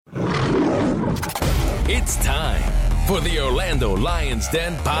It's time for the Orlando Lions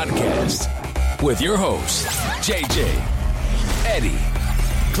Den podcast with your hosts, JJ, Eddie,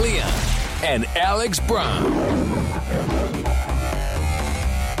 Cleon, and Alex Brown.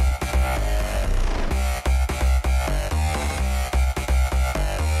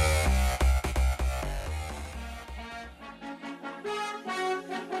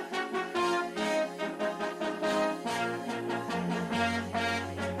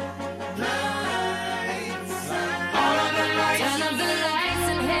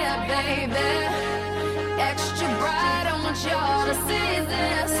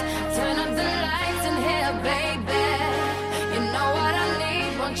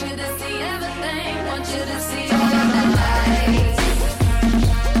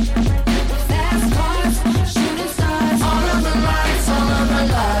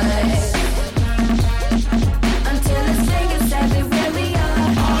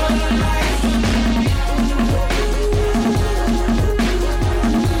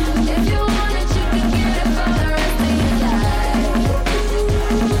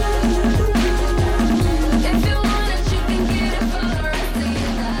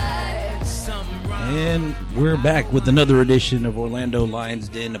 We're back with another edition of Orlando Lions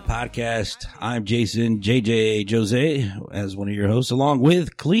Den, the podcast. I'm Jason, JJ Jose, as one of your hosts, along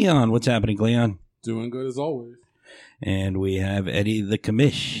with Cleon. What's happening, Cleon? Doing good as always. And we have Eddie the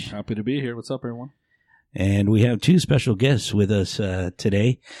Commish. Happy to be here. What's up, everyone? And we have two special guests with us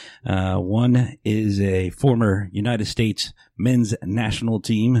today. One is a former United States men's national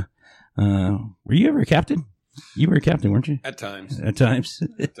team. Were you ever a captain? You were a captain, weren't you? At times. At times.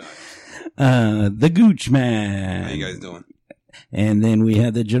 At times. The Gooch Man. How you guys doing? And then we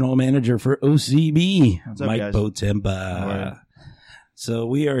have the general manager for OCB, What's up, Mike guys? Potempa. Right. So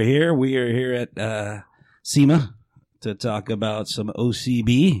we are here. We are here at SEMA to talk about some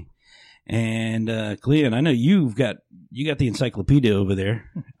OCB. And Cleon, I know you got the encyclopedia over there.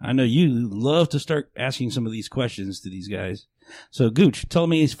 I know you love to start asking some of these questions to these guys. So Gooch, tell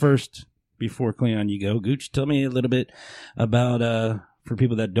me first before Cleon you go. Gooch, tell me a little bit about for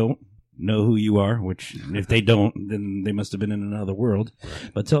people that don't know who you are, which if they don't, then they must have been in another world.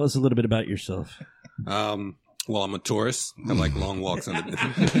 Right. But tell us a little bit about yourself. Well, I'm a tourist. I like long walks on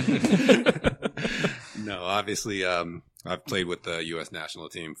the No, obviously, I've played with the U.S. national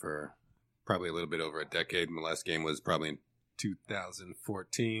team for probably a little bit over a decade. My last game was probably in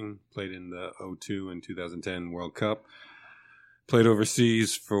 2014. Played in the 2002 and 2010 World Cup. Played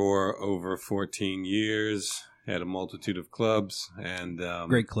overseas for over 14 years. Had a multitude of clubs and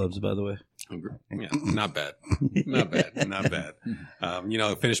Great clubs, by the way. Yeah, not bad, not bad.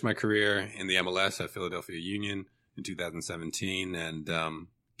 Finished my career in the MLS at Philadelphia Union in 2017, and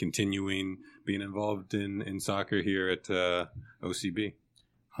continuing being involved in soccer here at OCB.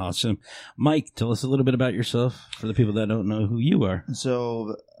 Awesome. Mike, tell us a little bit about yourself for the people that don't know who you are.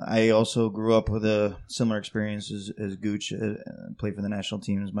 So I also grew up with a similar experience as Gooch. Played for the national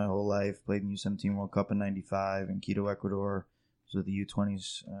teams my whole life. Played in the U17 World Cup in '95 in Quito, Ecuador. Was with the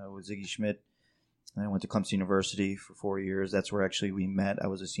U20s with Ziggy Schmidt. And I went to Clemson University for 4 years. That's where actually we met. I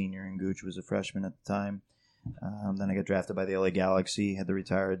was a senior and Gooch was a freshman at the time. Then I got drafted by the LA Galaxy. Had to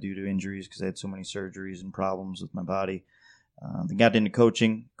retire due to injuries because I had so many surgeries and problems with my body. Then got into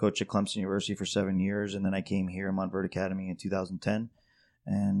coaching, coached at Clemson University for 7 years, and then I came here at Montverde Academy in 2010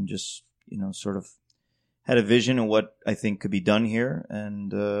 and just, sort of had a vision of what I think could be done here,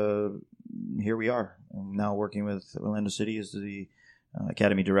 and here we are. I'm now working with Orlando City as the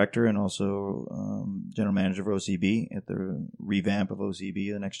academy director and also general manager of OCB at the revamp of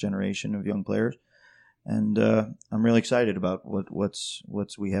OCB, the next generation of young players. And I'm really excited about what's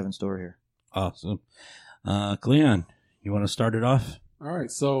we have in store here. Awesome. Cleon, you want to start it off? All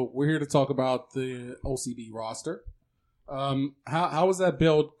right, so we're here to talk about the OCB roster. How has that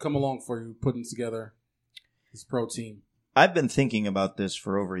build come along for you, putting together this pro team? I've been thinking about this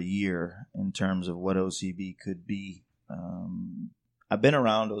for over a year in terms of what OCB could be. I've been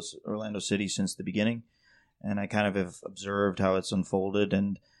around Orlando City since the beginning, and I kind of have observed how it's unfolded.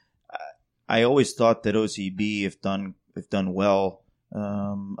 And I always thought that OCB, if done well,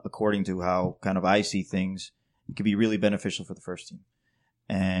 according to how kind of I see things, it could be really beneficial for the first team.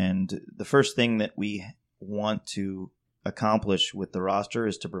 And the first thing that we want to accomplish with the roster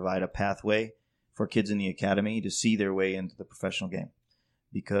is to provide a pathway for kids in the academy to see their way into the professional game.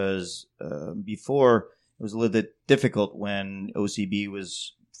 Because before, it was a little bit difficult when OCB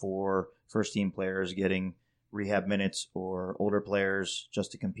was for first-team players getting rehab minutes or older players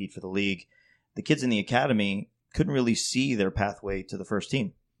just to compete for the league. The kids in the academy couldn't really see their pathway to the first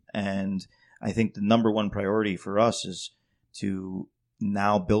team. And I think the number one priority for us is to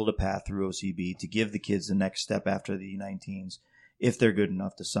now build a path through OCB to give the kids the next step after the U19s, if they're good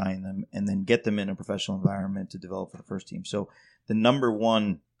enough to sign them, and then get them in a professional environment to develop for the first team. So the number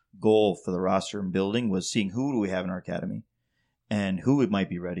one goal for the roster and building was seeing who do we have in our academy and who might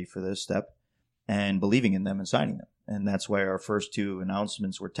be ready for this step, and believing in them and signing them. And that's why our first two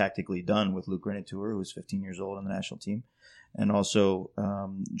announcements were tactically done with Luke Renatour, who's 15 years old on the national team, and also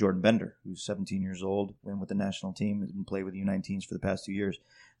Jordan Bender, who's 17 years old, and with the national team, has been played with the U19s for the past 2 years.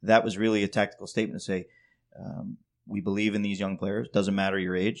 That was really a tactical statement to say, we believe in these young players, doesn't matter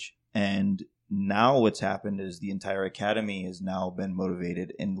your age. And now what's happened is the entire academy has now been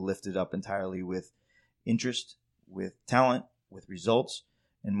motivated and lifted up entirely with interest, with talent, with results,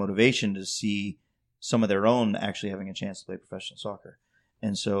 and motivation to see some of their own actually having a chance to play professional soccer.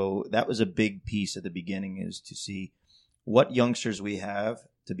 And so that was a big piece at the beginning, is to see what youngsters we have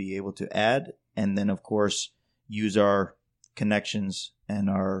to be able to add, and then, of course, use our connections and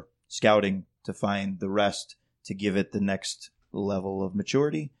our scouting to find the rest to give it the next level of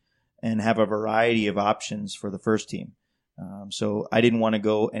maturity and have a variety of options for the first team. So I didn't want to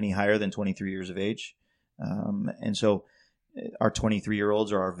go any higher than 23 years of age. And so our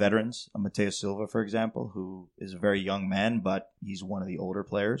 23-year-olds are our veterans. Mateo Silva, for example, who is a very young man, but he's one of the older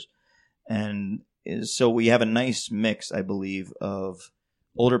players. And so we have a nice mix, I believe, of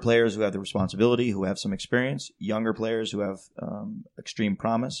older players who have the responsibility, who have some experience, younger players who have extreme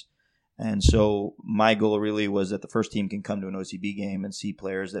promise. And so my goal really was that the first team can come to an OCB game and see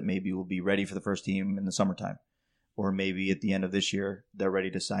players that maybe will be ready for the first team in the summertime. Or maybe at the end of this year, they're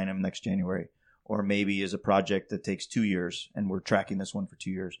ready to sign them next January. Or maybe is a project that takes 2 years, and we're tracking this one for 2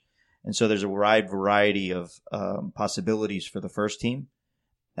 years. And so there's a wide variety of possibilities for the first team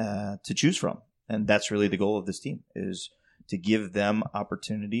to choose from. And that's really the goal of this team, is to give them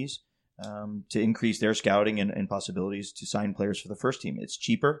opportunities to increase their scouting and possibilities to sign players for the first team. It's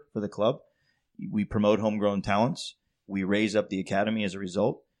cheaper for the club. We promote homegrown talents. We raise up the academy as a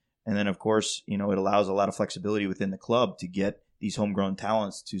result. And then, of course, it allows a lot of flexibility within the club to get these homegrown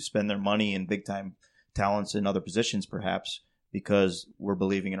talents to spend their money in big-time talents in other positions, perhaps, because we're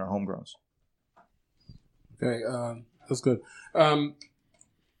believing in our homegrowns. Okay, that's good.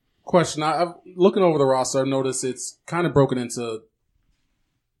 Question. I'm looking over the roster. I've noticed it's kind of broken into,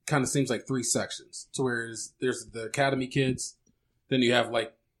 kind of seems like 3 sections. To where there's the academy kids, then you have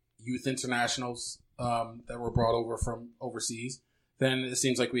like youth internationals that were brought over from overseas. Then it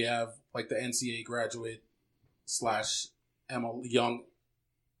seems like we have like the NCAA graduate / young,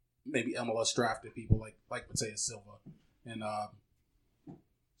 maybe MLS drafted people like Mateo Silva and the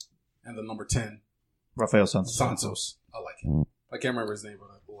number 10, Rafael Santos. I like him. I can't remember his name, but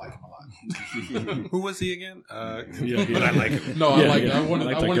I like him a lot. Who was he again? But I like him. No, I like. Yeah. I wanted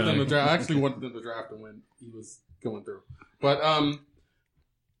I like that them to guy. draft. I actually wanted them to draft him when he was going through. But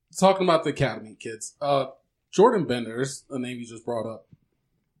talking about the academy kids, Jordan Bender's a name you just brought up.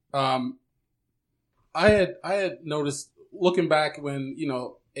 I had noticed, looking back when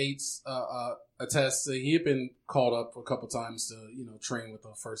Aids attests, he had been called up a couple times to train with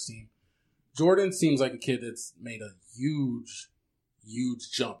the first team. Jordan seems like a kid that's made a huge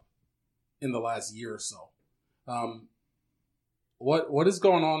jump in the last year or so. What is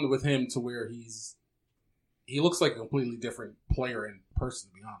going on with him to where he looks like a completely different player in person,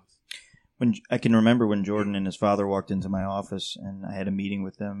 to be honest? When I can remember when Jordan and his father walked into my office and I had a meeting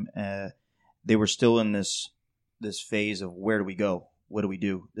with them, they were still in this phase of where do we go? What do we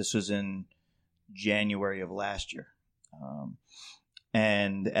do? This was in January of last year.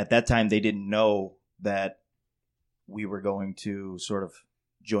 And at that time, they didn't know that we were going to sort of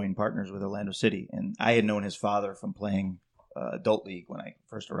join partners with Orlando City. And I had known his father from playing adult league when I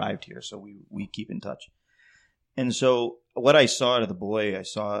first arrived here, so we keep in touch. And so what I saw out of the boy, I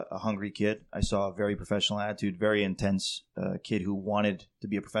saw a hungry kid. I saw a very professional attitude, very intense kid who wanted to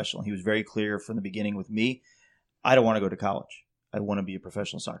be a professional. He was very clear from the beginning with me, I don't want to go to college. I want to be a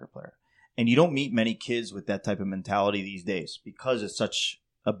professional soccer player. And you don't meet many kids with that type of mentality these days because it's such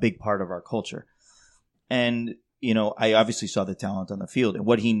a big part of our culture. And, I obviously saw the talent on the field. And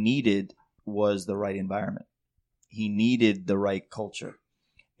what he needed was the right environment. He needed the right culture.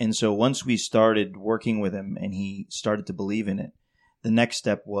 And so once we started working with him and he started to believe in it, the next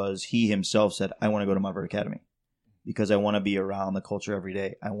step was he himself said, I want to go to Mother Academy because I want to be around the culture every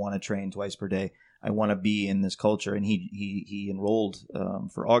day. I want to train twice per day. I want to be in this culture. And he enrolled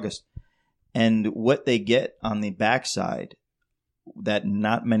for August. And what they get on the backside that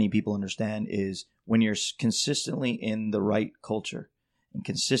not many people understand is when you're consistently in the right culture and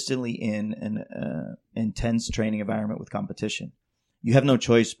consistently in an intense training environment with competition, you have no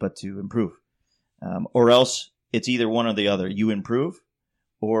choice but to improve. Or else it's either one or the other. You improve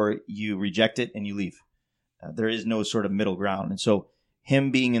or you reject it and you leave. There is no sort of middle ground. And so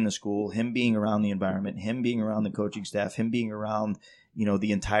him being in the school, him being around the environment, him being around the coaching staff, him being around,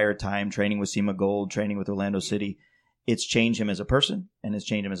 the entire time training with SEMA Gold, training with Orlando City, it's changed him as a person and it's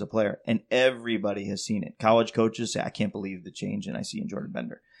changed him as a player. And everybody has seen it. College coaches say, I can't believe the change and I see in Jordan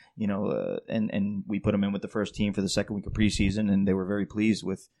Bender. And we put him in with the first team for the second week of preseason, and they were very pleased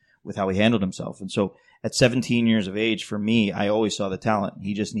with how he handled himself. And so at 17 years of age, for me, I always saw the talent.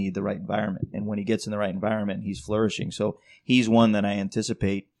 He just needed the right environment. And when he gets in the right environment, he's flourishing. So he's one that I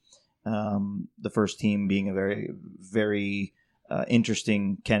anticipate the first team being a very, very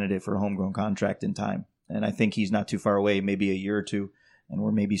interesting candidate for a homegrown contract in time. And I think he's not too far away, maybe a year or two. And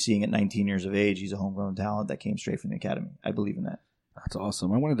we're maybe seeing at 19 years of age, he's a homegrown talent that came straight from the academy. I believe in that. That's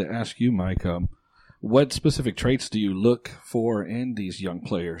awesome. I wanted to ask you, Mike, what specific traits do you look for in these young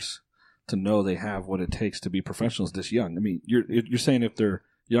players to know they have what it takes to be professionals this young? I mean, you're saying if they're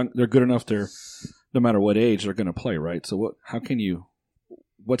young, they're good enough. They're no matter what age they're going to play, right? So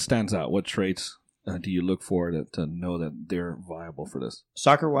what stands out? What traits do you look for to know that they're viable for this?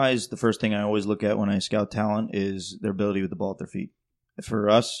 Soccer-wise, the first thing I always look at when I scout talent is their ability with the ball at their feet. For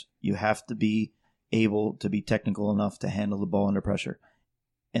us, you have to be able to be technical enough to handle the ball under pressure.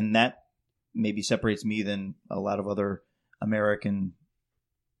 And that maybe separates me than a lot of other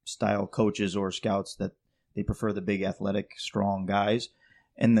American-style coaches or scouts that they prefer the big, athletic, strong guys.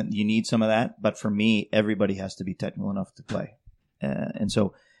 And then you need some of that. But for me, everybody has to be technical enough to play. And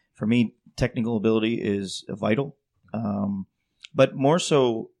so for me, technical ability is vital. But more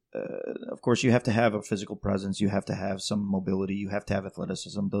so, of course, you have to have a physical presence. You have to have some mobility. You have to have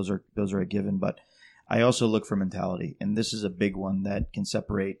athleticism. Those are a given. But I also look for mentality. And this is a big one that can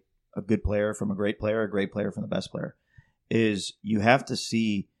separate a good player from a great player from the best player, is you have to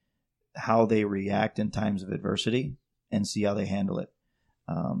see how they react in times of adversity and see how they handle it.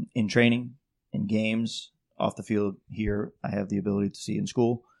 In training, in games, off the field here, I have the ability to see in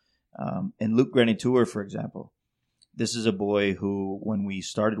school. And Luke Grenitor, for example, this is a boy who, when we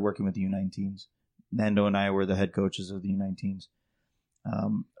started working with the U19s, Nando and I were the head coaches of the U19s.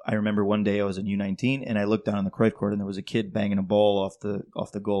 I remember one day I was in U19 and I looked down on the Cruyff court and there was a kid banging a ball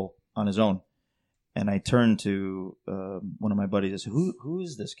off the goal on his own. And I turned to one of my buddies and said, who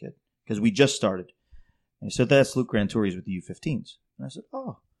is this kid? Because we just started. And he said, that's Luke Grenitor. He's with the U15s. And I said,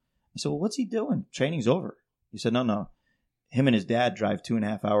 oh. I said, well, what's he doing? Training's over. He said, no. Him and his dad drive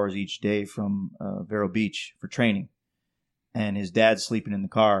 2.5 hours each day from Vero Beach for training. And his dad's sleeping in the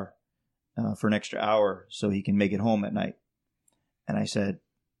car for an extra hour so he can make it home at night. And I said,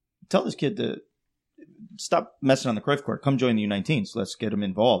 tell this kid to stop messing on the Cruyff court. Come join the U19s. Let's get him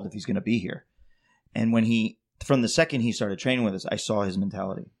involved if he's going to be here. And from the second he started training with us, I saw his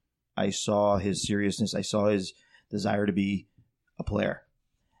mentality. I saw his seriousness. I saw his desire to be a player.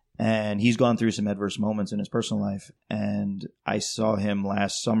 And he's gone through some adverse moments in his personal life. And I saw him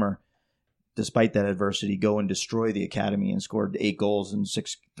last summer, despite that adversity, go and destroy the academy and scored 8 goals in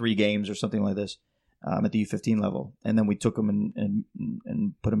 3 games or something like this at the U15 level. And then we took him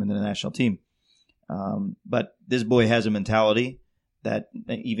and put him in the national team. But this boy has a mentality that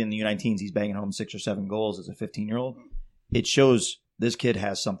even in the U19s, he's banging home 6 or 7 goals as a 15-year-old. It shows this kid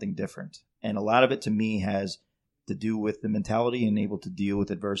has something different. And a lot of it to me has to do with the mentality and able to deal with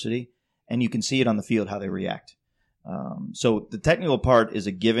adversity. And you can see it on the field, how they react. So the technical part is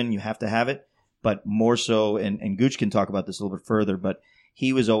a given. You have to have it. But more so, and Gooch can talk about this a little bit further, but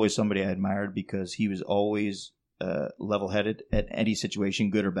he was always somebody I admired because he was always level-headed at any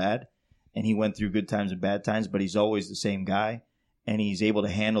situation, good or bad. And he went through good times and bad times, but he's always the same guy. And he's able to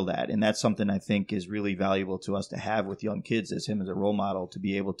handle that. And that's something I think is really valuable to us to have with young kids, as him as a role model, to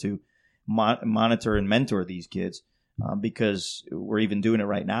be able to monitor and mentor these kids, because we're even doing it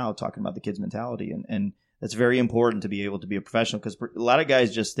right now, talking about the kids' mentality. And that's very important to be able to be a professional, because a lot of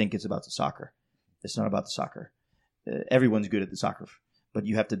guys just think it's about the soccer. It's not about the soccer. Everyone's good at the soccer, but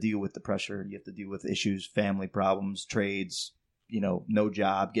you have to deal with the pressure. You have to deal with issues, family problems, trades, no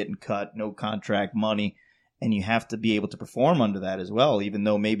job, getting cut, no contract, money. And you have to be able to perform under that as well, even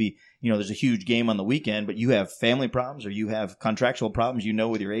though maybe, there's a huge game on the weekend, but you have family problems or you have contractual problems,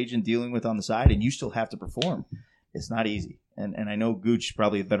 with your agent dealing with on the side, and you still have to perform. It's not easy. And I know Gooch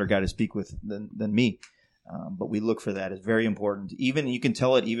probably a better guy to speak with than me. But we look for that. It's very important. Even you can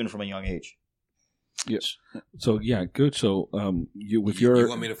tell it even from a young age. Yes. So yeah, good. So you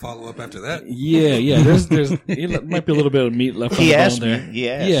want me to follow up after that? Yeah. There's it might be a little bit of meat left on the bone there.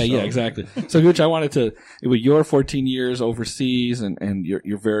 Yeah, exactly. So Gooch, I wanted to, with your 14 years overseas and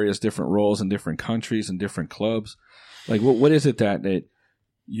your various different roles in different countries and different clubs, like what is it that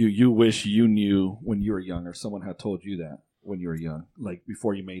you wish you knew when you were young, or someone had told you that? when you were young, like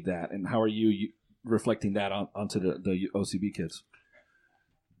before you made that, and how are you reflecting that onto the OCB kids?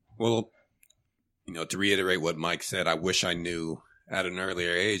 Well, to reiterate what Mike said, I wish I knew at an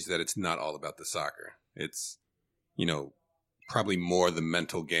earlier age that it's not all about the soccer. It's, probably more the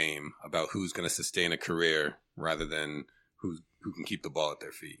mental game about who's going to sustain a career rather than who can keep the ball at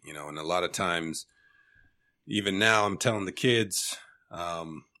their feet, and a lot of times, even now I'm telling the kids, are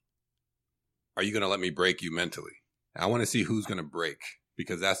you going to let me break you mentally? I want to see who's going to break,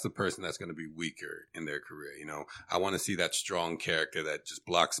 because that's the person that's going to be weaker in their career. I want to see that strong character that just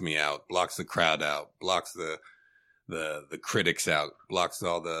blocks me out, blocks the crowd out, blocks the critics out, blocks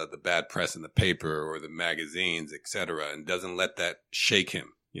all the bad press in the paper or the magazines, etc., and doesn't let that shake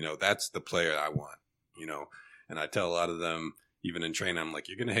him. That's the player I want, and I tell a lot of them, even in training, I'm like,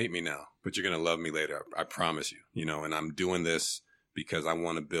 you're going to hate me now, but you're going to love me later. I promise you, and I'm doing this because I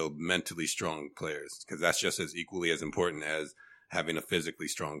want to build mentally strong players, because that's just as equally as important as having a physically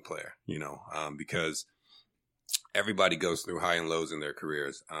strong player, because everybody goes through high and lows in their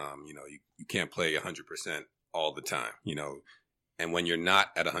careers. You can't play 100% all the time, and when you're not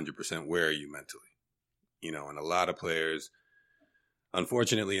at 100%, where are you mentally? And a lot of players,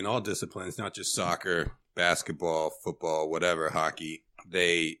 unfortunately, in all disciplines, not just soccer, basketball, football, whatever, hockey,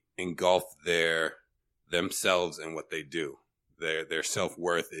 they engulf themselves in what they do. Their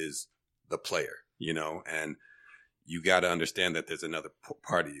self-worth is the player, and you got to understand that there's another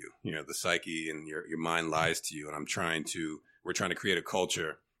part of you, the psyche and your mind lies to you. And we're trying to create a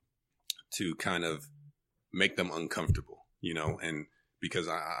culture to kind of make them uncomfortable, and because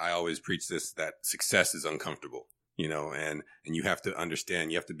I always preach this, that success is uncomfortable, and you have to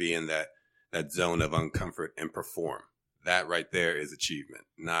understand, you have to be in that zone of uncomfort and perform. That right there is achievement,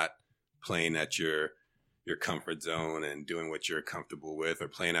 not playing at your comfort zone and doing what you're comfortable with, or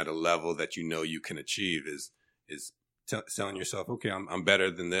playing at a level that you can achieve is telling yourself, okay, I'm better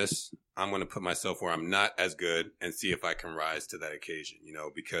than this. I'm going to put myself where I'm not as good and see if I can rise to that occasion,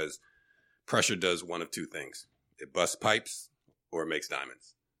 because pressure does one of two things. It busts pipes or it makes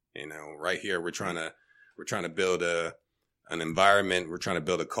diamonds. Right here, we're trying to build an environment. We're trying to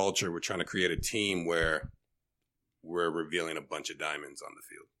build a culture. We're trying to create a team where we're revealing a bunch of diamonds on the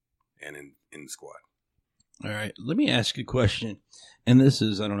field and in the squad. All right, let me ask you a question, and this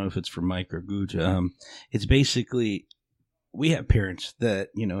is, I don't know if it's for Mike or Gooch. It's basically, we have parents that,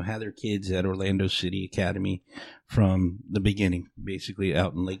 have their kids at Orlando City Academy from the beginning, basically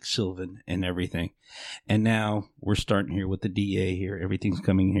out in Lake Sylvan and everything. And now we're starting here with the DA here. Everything's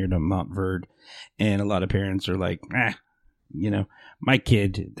coming here to Montverde, and a lot of parents are like, my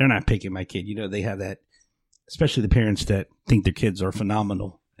kid, they're not picking my kid. They have that, especially the parents that think their kids are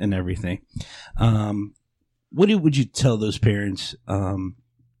phenomenal and everything. What would you tell those parents, that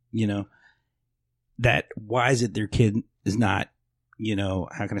why is it their kid is not,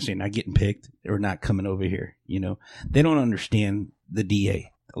 how can I say, not getting picked or not coming over here? They don't understand the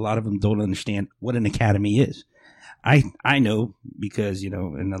DA. A lot of them don't understand what an academy is. I know because,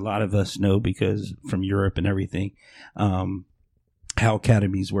 and a lot of us know because from Europe and everything, how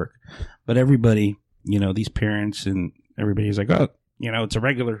academies work. But everybody, these parents and everybody's like, oh, it's a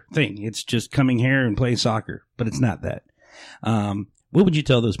regular thing. It's just coming here and playing soccer, but it's not that. What would you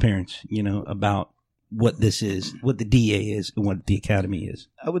tell those parents, about what this is, what the DA is, and what the academy is?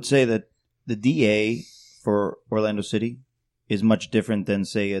 I would say that the DA for Orlando City is much different than,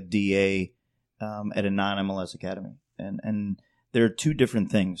 say, a DA at a non-MLS academy. And there are two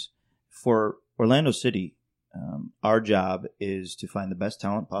different things. For Orlando City, our job is to find the best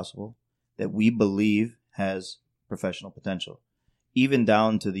talent possible that we believe has professional potential, even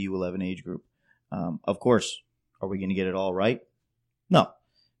down to the U11 age group. Of course, are we going to get it all right? No.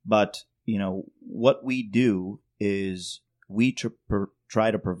 But, what we do is we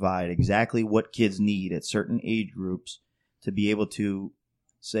try to provide exactly what kids need at certain age groups to be able to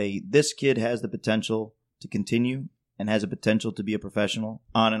say, this kid has the potential to continue and has a potential to be a professional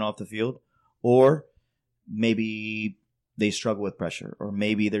on and off the field, or maybe they struggle with pressure, or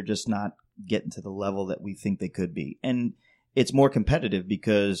maybe they're just not getting to the level that we think they could be. And it's more competitive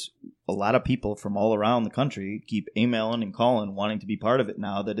because a lot of people from all around the country keep emailing and calling, wanting to be part of it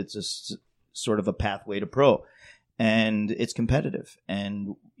now that it's a sort of a pathway to pro. And it's competitive.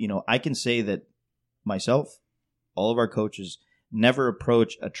 And, I can say that myself, all of our coaches never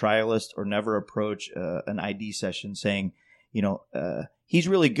approach a trialist or never approach an ID session saying, he's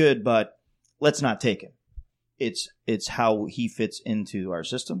really good, but let's not take him. It's how he fits into our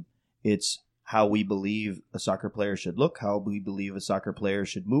system. It's how we believe a soccer player should look, how we believe a soccer player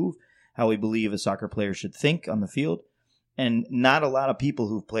should move, how we believe a soccer player should think on the field. And not a lot of people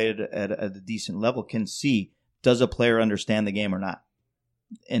who've played at a decent level can see does a player understand the game or not?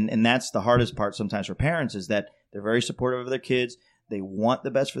 And that's the hardest part sometimes for parents, is that they're very supportive of their kids. They want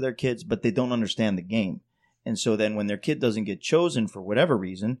the best for their kids, but they don't understand the game. And so then when their kid doesn't get chosen for whatever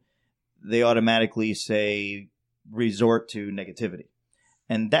reason, they automatically resort to negativity.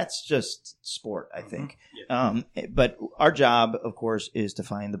 And that's just sport, I think. But our job, of course, is to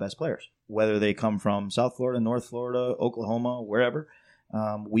find the best players, whether they come from South Florida, North Florida, Oklahoma, wherever.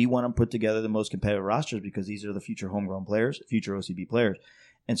 We want to put together the most competitive rosters because these are the future homegrown players, future OCB players.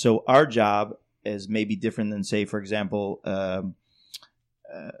 And so our job is maybe different than, say, for example,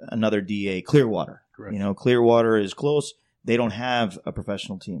 another DA, Clearwater. Correct. Clearwater is close. They don't have a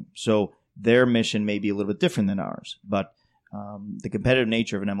professional team. So their mission may be a little bit different than ours. But the competitive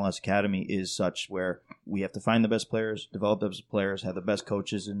nature of an MLS Academy is such where we have to find the best players, develop the best players, have the best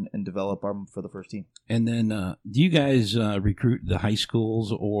coaches, and develop them for the first team. And then do you guys recruit the high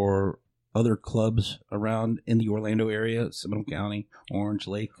schools or other clubs around in the Orlando area, Seminole County, Orange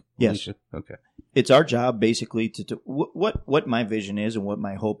Lake? Yes. Alicia? Okay. It's our job basically to what my vision is and what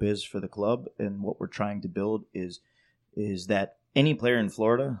my hope is for the club and what we're trying to build is that any player in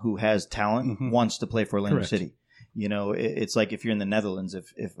Florida who has talent wants to play for Orlando Correct. City. It's like if you're in the Netherlands,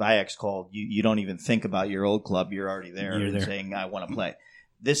 if Ajax called, you don't even think about your old club. You're already there and saying, I want to play.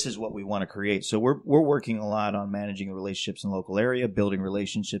 This is what we want to create. So we're working a lot on managing relationships in the local area, building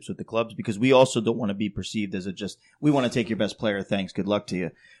relationships with the clubs, because we also don't want to be perceived as we want to take your best player. Thanks. Good luck to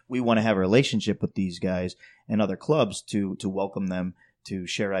you. We want to have a relationship with these guys and other clubs to welcome them, to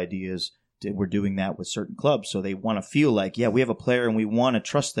share ideas. We're doing that with certain clubs. So they want to feel like, yeah, we have a player and we want to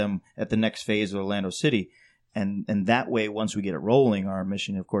trust them at the next phase of Orlando City. And that way, once we get it rolling, our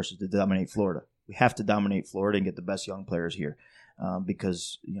mission, of course, is to dominate Florida. We have to dominate Florida and get the best young players here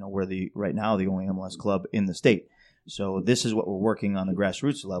because, we're right now the only MLS club in the state. So this is what we're working on the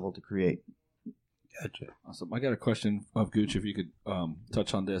grassroots level to create. Gotcha. Awesome. I got a question of Gooch, if you could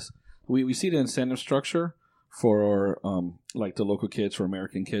touch on this. We see the incentive structure for like the local kids, for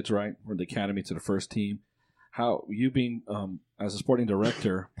American kids, right? From the academy to the first team. How you being as a sporting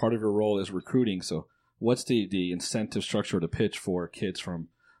director, part of your role is recruiting. So what's the incentive structure, the pitch for kids from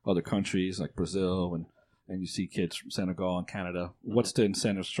other countries like Brazil and you see kids from Senegal and Canada? What's the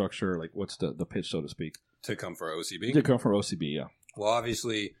incentive structure? Like what's the pitch, so to speak? To come for OCB? To come for OCB, yeah. Well,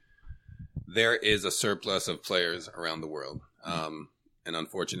 obviously, there is a surplus of players around the world. And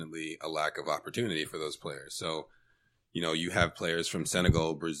unfortunately, a lack of opportunity for those players. So, you have players from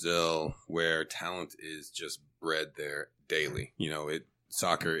Senegal, Brazil, where talent is just bred there daily.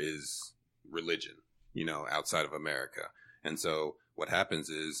 Soccer is religion, outside of America. And so what happens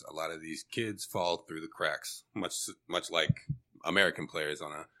is a lot of these kids fall through the cracks, much like American players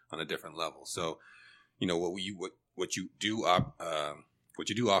on a different level. So, what you do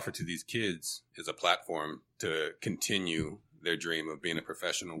offer to these kids is a platform to continue their dream of being a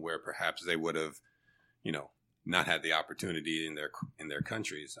professional, where perhaps they would have, not had the opportunity in their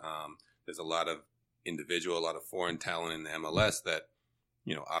countries. There's a lot of foreign talent in the MLS that,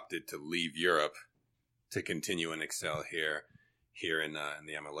 opted to leave Europe to continue and excel here in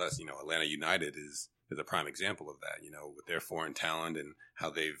the MLS. Atlanta United is a prime example of that, with their foreign talent and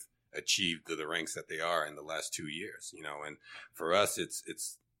how they've achieved the ranks that they are in the last 2 years, and for us,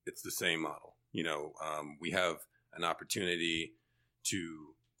 it's the same model. We have an opportunity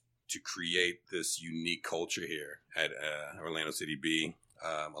to create this unique culture here at Orlando City B,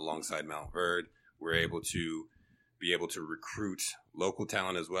 alongside Mount Verde. We're able to recruit local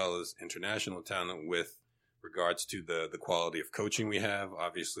talent as well as international talent with regards to the quality of coaching we have,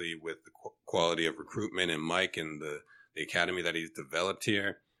 obviously with the quality of recruitment and Mike and the academy that he's developed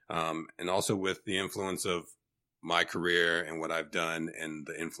here, and also with the influence of my career and what I've done and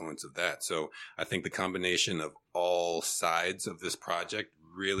the influence of that. So I think the combination of all sides of this project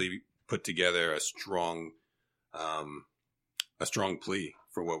really put together a strong plea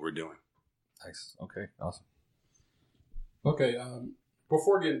for what we're doing. Nice. Okay. Awesome. Okay.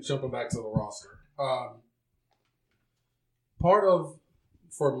 Before jumping back to the roster,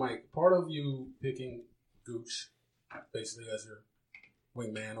 for Mike, part of you picking Gooch basically as your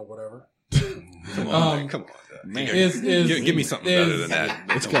wingman or whatever. Come on, man. Give me something better than that.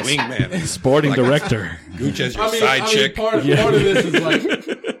 It's a wingman. Sporting director. Gooch as your side chick. Part of this is like,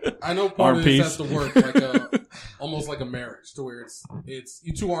 I know part of this has to work like almost like a marriage, to where it's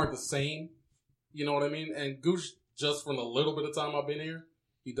you two aren't the same. You know what I mean? And Gooch, just from the little bit of time I've been here,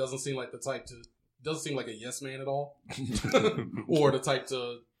 he doesn't seem like the type doesn't seem like a yes man at all, or the type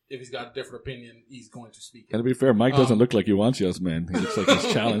to. If he's got a different opinion, he's going to speak it. And to be fair, Mike doesn't look like he wants yes, man. He looks like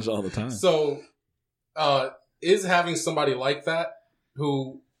he's challenged all the time. So, is having somebody like that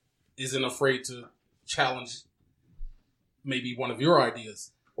who isn't afraid to challenge maybe one of your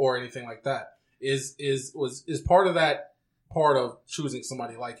ideas or anything like that. Is part of that part of choosing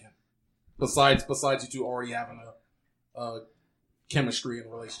somebody like him? Besides you two already having a chemistry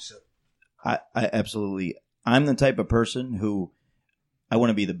and relationship. I absolutely. I'm the type of person who I want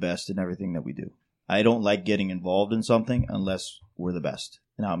to be the best in everything that we do. I don't like getting involved in something unless we're the best.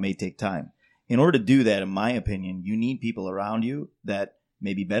 Now, it may take time. In order to do that, in my opinion, you need people around you that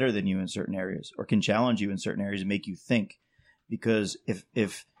may be better than you in certain areas or can challenge you in certain areas and make you think. Because if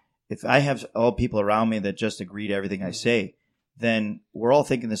I have all people around me that just agree to everything I say, then we're all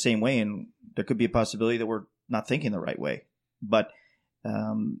thinking the same way, and there could be a possibility that we're not thinking the right way. But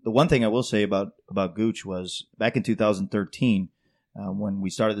the one thing I will say about Gooch was back in 2013, when we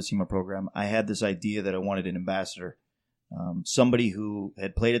started the SEMA program, I had this idea that I wanted an ambassador, somebody who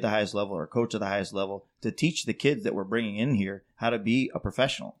had played at the highest level or coached at the highest level to teach the kids that we're bringing in here how to be a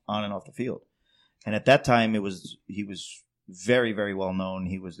professional on and off the field. And at that time, he was very, very well known.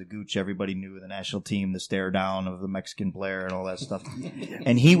 He was the Gooch everybody knew, the national team, the stare down of the Mexican player and all that stuff.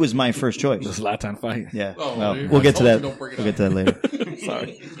 And he was my first choice. The Zlatan fight. Yeah. Oh, well, we'll get to that. Don't bring it We'll get to that later.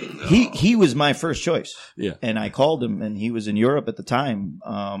 Sorry. He was my first choice. Yeah. And I called him, and he was in Europe at the time.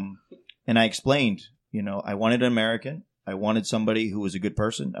 And I explained, I wanted an American. I wanted somebody who was a good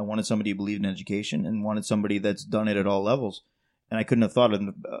person. I wanted somebody who believed in education and wanted somebody that's done it at all levels. And I couldn't have thought of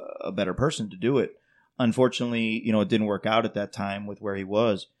a better person to do it. Unfortunately, it didn't work out at that time with where he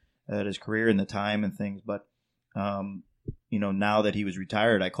was at his career and the time and things. But, now that he was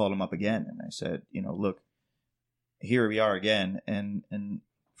retired, I called him up again and I said, look, here we are again. And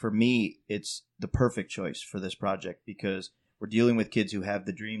for me, it's the perfect choice for this project because we're dealing with kids who have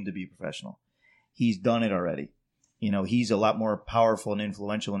the dream to be professional. He's done it already. He's a lot more powerful and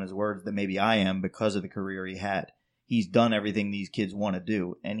influential in his words than maybe I am because of the career he had. He's done everything these kids want to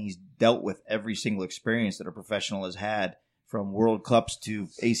do, and he's dealt with every single experience that a professional has had, from World Cups to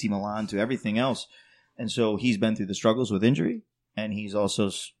AC Milan to everything else. And so he's been through the struggles with injury, and he's also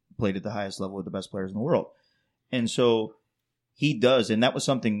played at the highest level with the best players in the world. And so he does, and that was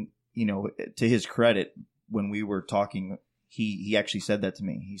something, to his credit, when we were talking, he actually said that to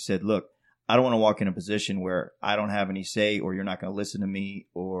me. He said, look, I don't want to walk in a position where I don't have any say or you're not going to listen to me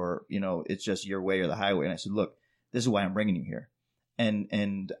or, it's just your way or the highway. And I said, look, this is why I'm bringing you here.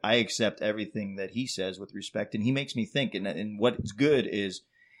 And I accept everything that he says with respect. And he makes me think. And what's good is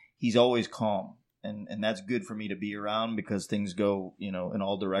he's always calm. And that's good for me to be around because things go, in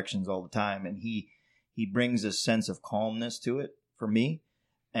all directions all the time. And he brings a sense of calmness to it for me.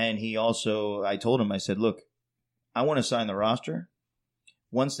 And he also, I told him, I said, look, I want to sign the roster.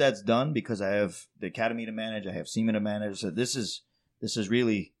 Once that's done, because I have the academy to manage, I have SEMA to manage. So this is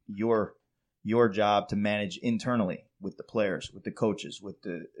really your job to manage internally with the players, with the coaches, with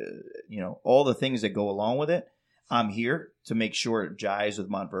the all the things that go along with it. I'm here to make sure it jives with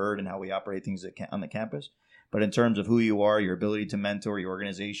Montverde and how we operate things on the campus. But in terms of who you are, your ability to mentor, your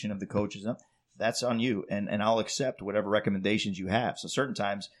organization of the coaches, that's on you. And I'll accept whatever recommendations you have. So certain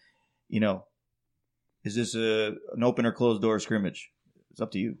times, is this an open or closed door scrimmage? It's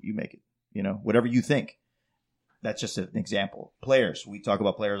up to you. You make it. Whatever you think. That's just an example. Players. We talk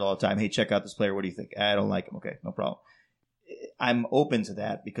about players all the time. Hey, check out this player. What do you think? I don't like him. Okay, no problem. I'm open to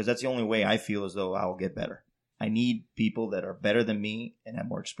that because that's the only way I feel as though I'll get better. I need people that are better than me and have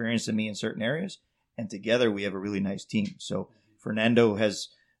more experience than me in certain areas. And together we have a really nice team. So Fernando has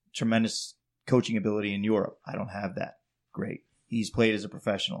tremendous coaching ability in Europe. I don't have that. Great. He's played as a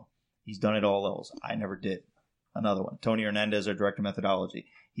professional. He's done it all levels. I never did. Another one. Tony Hernandez, our director of methodology.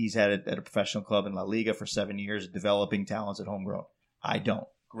 He's had it at a professional club in La Liga for 7 years, developing talents at homegrown. I don't.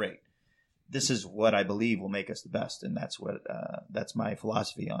 Great. This is what I believe will make us the best, and that's my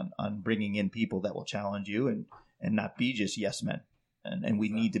philosophy on bringing in people that will challenge you and not be just yes men. And we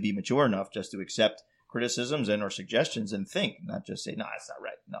need to be mature enough just to accept criticisms and or suggestions and think, not just say, no, that's not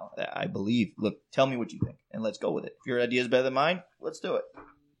right. No, I believe. Look, tell me what you think, and let's go with it. If your idea is better than mine, let's do it.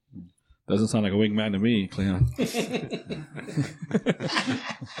 Doesn't sound like a wingman to me, Cleon.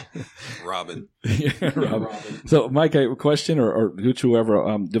 Robin. Yeah, Robin. So, Mike, a question or Gooch,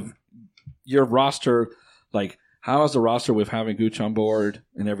 whoever, your roster, like, how is the roster with having Gooch on board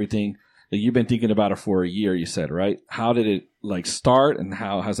and everything? You've been thinking about it for a year, you said, right? How did it, start, and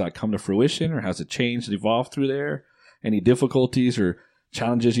how has that come to fruition, or has it changed, evolved through there? Any difficulties or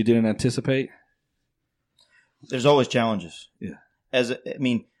challenges you didn't anticipate? There's always challenges. Yeah.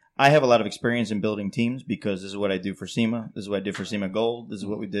 I have a lot of experience in building teams because this is what I do for SEMA. This is what I did for SEMA Gold. This is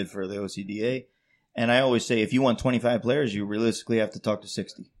what we did for the OCDA. And I always say, if you want 25 players, you realistically have to talk to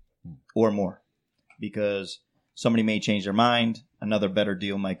 60 or more because somebody may change their mind. Another better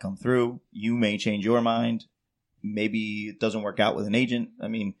deal might come through. You may change your mind. maybe it doesn't work out with an agent. I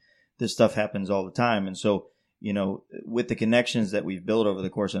mean, this stuff happens all the time. And so, with the connections that we've built over the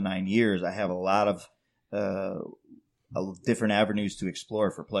course of 9 years, I have a lot of different avenues to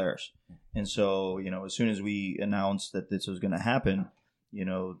explore for players. And so, as soon as we announced that this was going to happen,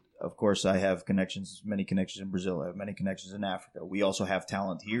 of course, I have many connections in Brazil. I have many connections in Africa. We also have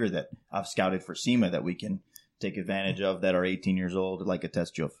talent here that I've scouted for SEMA that we can take advantage of that are 18 years old, like a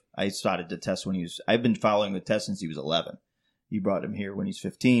Tess Juf. I started to test I've been following with Tess since he was 11. He brought him here when he's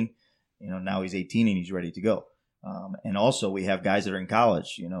 15. Now he's 18 and he's ready to go. And also we have guys that are in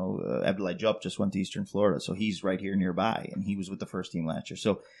college. Abdoulaye Diop just went to Eastern Florida, so he's right here nearby, and he was with the first team last year.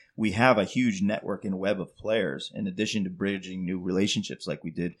 So we have a huge network and web of players, in addition to bridging new relationships like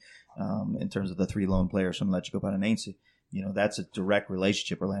we did in terms of the 3 loan players from Leche Coparanense. That's a direct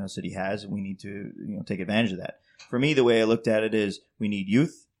relationship Orlando City has, and we need to take advantage of that. For me, the way I looked at it is we need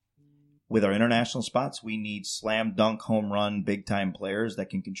youth. With our international spots, we need slam dunk, home run, big time players that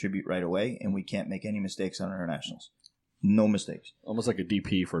can contribute right away, and we can't make any mistakes on our internationals. No mistakes. Almost like a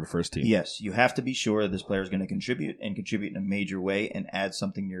DP for the first team. Yes, you have to be sure this player is going to contribute in a major way and add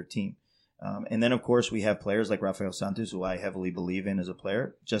something to your team. And then, of course, we have players like Rafael Santos, who I heavily believe in as a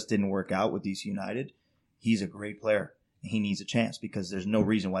player. Just didn't work out with DC United. He's a great player. He needs a chance because there's no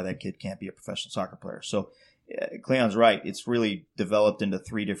reason why that kid can't be a professional soccer player. So Cleon's right. It's really developed into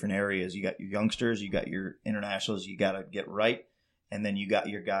 3 different areas. You got your youngsters, you got your internationals, you got to get right, and then you got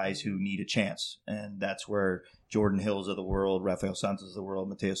your guys who need a chance. And that's where Jordan Hills of the world, Rafael Santos of the world,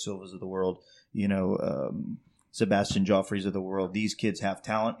 Mateo Silvas of the world, Sebastian Joffreys of the world. These kids have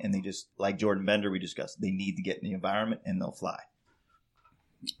talent, and they just, like Jordan Bender we discussed, they need to get in the environment, and they'll fly.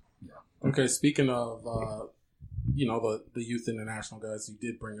 Okay, speaking of, the youth international guys you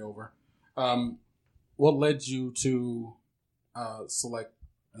did bring over, what led you to select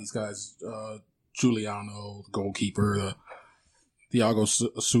these guys? Giuliano, the goalkeeper, Thiago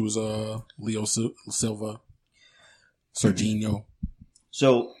Souza, Leo Silva, Serginho.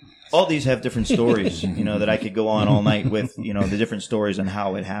 So all these have different stories, that I could go on all night with, the different stories on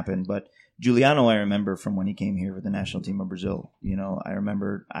how it happened. But Giuliano, I remember from when he came here with the national team of Brazil. I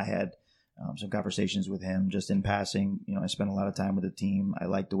remember I had some conversations with him just in passing. I spent a lot of time with the team. I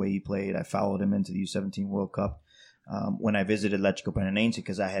liked the way he played. I followed him into the U17 World Cup. When I visited Leche Coparanense,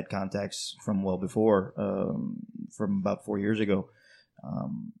 because I had contacts from well before, from about 4 years ago,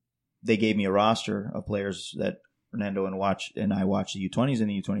 they gave me a roster of players that Fernando and I watched the U20s and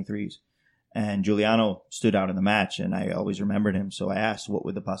the U23s. And Giuliano stood out in the match, and I always remembered him. So I asked what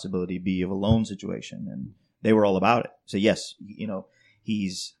would the possibility be of a loan situation, and they were all about it. So yes,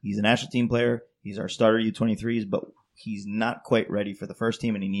 he's a national team player. He's our starter U23s, but he's not quite ready for the first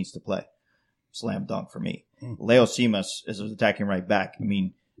team, and he needs to play. Slam dunk for me. Leo Simas is attacking right back. I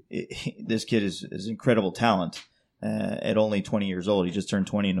mean, this kid is incredible talent at only 20 years old. He just turned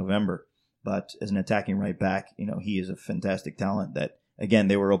 20 in November. But as an attacking right back, he is a fantastic talent that, again,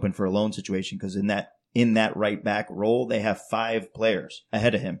 they were open for a loan situation because in that right back role, they have 5 players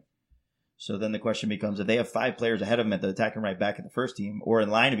ahead of him. So then the question becomes, if they have 5 players ahead of him at the attacking right back at the first team or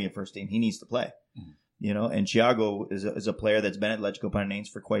in line to be a first team, he needs to play. And Thiago is a player that's been at Leche Coparanense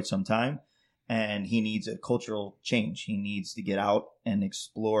for quite some time, and he needs a cultural change. He needs to get out and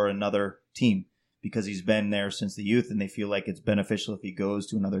explore another team because he's been there since the youth, and they feel like it's beneficial if he goes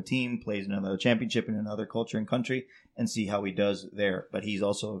to another team, plays in another championship in another culture and country, and see how he does there. But he's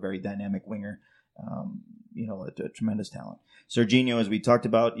also a very dynamic winger, a tremendous talent. Serginho, as we talked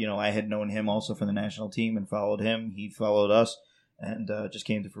about, I had known him also from the national team and followed him. He followed us, and just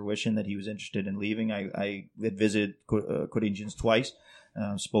came to fruition that he was interested in leaving. I had visited Corinthians twice,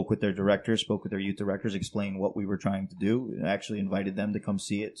 spoke with their directors, spoke with their youth directors, explained what we were trying to do, and actually invited them to come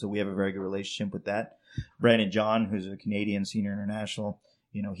see it. So we have a very good relationship with that. Brandon John, who's a Canadian senior international,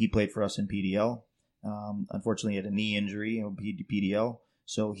 he played for us in PDL. Unfortunately, he had a knee injury, PDL.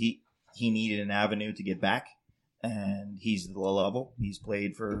 So he needed an avenue to get back, and he's the low level. He's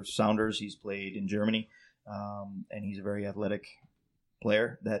played for Sounders. He's played in Germany, and he's a very athletic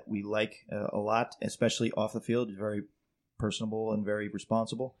player that we like a lot, especially off the field. He's very personable and very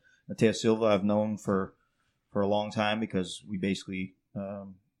responsible. Mateo Silva I've known for a long time because we basically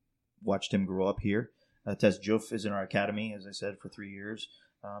watched him grow up here. Tess Juf is in our academy, as I said, for 3 years.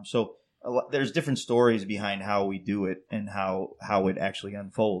 So there's different stories behind how we do it and how it actually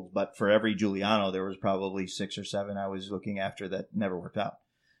unfolds. But for every Giuliano, there was probably 6 or 7 I was looking after that never worked out.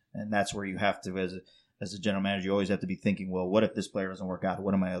 And that's where you have to, as a general manager, you always have to be thinking, well, what if this player doesn't work out?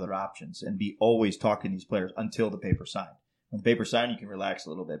 What are my other options? And be always talking to these players until the paper's signed. When the paper's signed, you can relax a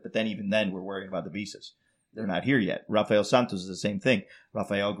little bit. But then even then, we're worrying about the visas. They're not here yet. Rafael Santos is the same thing.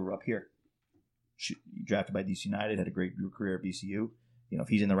 Rafael grew up here. drafted by DC United, had a great career at BCU. You know, if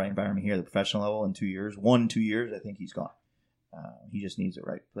he's in the right environment here at the professional level in 2 years, 2 years, I think he's gone. He just needs the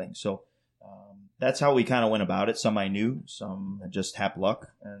right thing. So that's how we kind of went about it. Some I knew, some just hap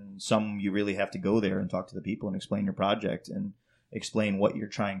luck, and some you really have to go there and talk to the people and explain your project and explain what you're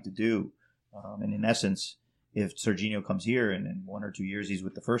trying to do. And in essence, if Serginho comes here and in 1 or 2 years he's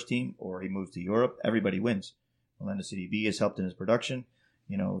with the first team or he moves to Europe, everybody wins. Orlando City B has helped in his production.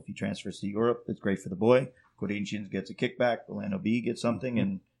 You know, if he transfers to Europe, it's great for the boy. Corinthians gets a kickback. Orlando B gets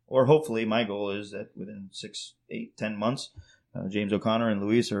something. Or hopefully my goal is that within 6, 8, 10 months, James O'Connor and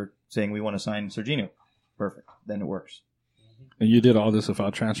Luis are saying we want to sign Serginho. Perfect. Then it works. And you did all this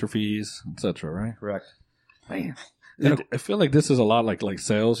without transfer fees, etc., right? Correct. Man. And I feel like this is a lot like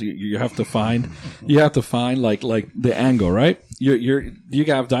sales. You have to find like the angle, right? You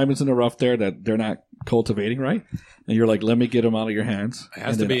have diamonds in the rough there that they're not cultivating, right? And you're like, let me get them out of your hands. It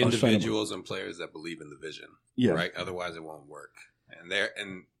has to be individuals and players that believe in the vision, right? Otherwise, it won't work.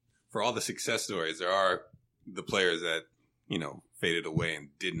 And for all the success stories, there are the players that faded away and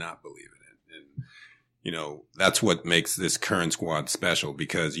did not believe in it. And that's what makes this current squad special,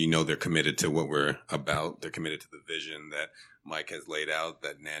 because they're committed to what we're about. They're committed to the vision that Mike has laid out,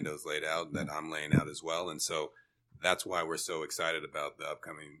 that Nando's laid out, that I'm laying out as well. And so that's why we're so excited about the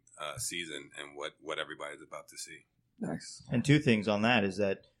upcoming season and what everybody's about to see. Nice. And 2 things on that is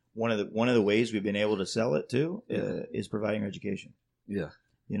that one of the ways we've been able to sell it too is providing education. Yeah.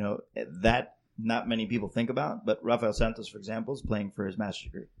 That not many people think about, but Rafael Santos, for example, is playing for his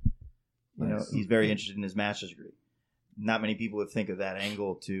master's degree. He's very interested in his master's degree. Not many people would think of that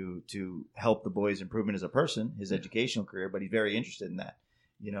angle to help the boy's improvement as a person, his educational career, but he's very interested in that.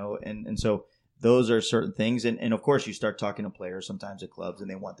 And so those are certain things. And of course, you start talking to players sometimes at clubs, and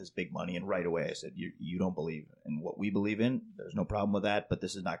they want this big money. And right away, I said, you don't believe in what we believe in. There's no problem with that, but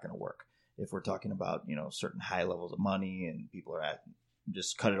this is not going to work. If we're talking about, certain high levels of money and people are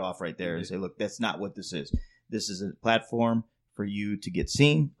just cut it off right there and say, look, that's not what this is. This is a platform for you to get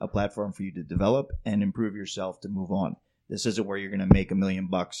seen, a platform for you to develop and improve yourself to move on. This isn't where you're going to make $1 million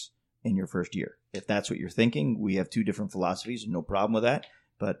in your first year. If that's what you're thinking, we have 2 different philosophies. No problem with that,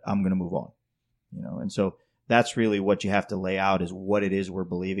 but I'm going to move on. And so that's really what you have to lay out, is what it is we're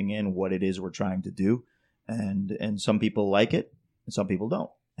believing in, what it is we're trying to do. And some people like it and some people don't.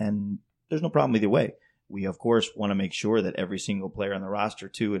 And there's no problem either way. We, of course, want to make sure that every single player on the roster,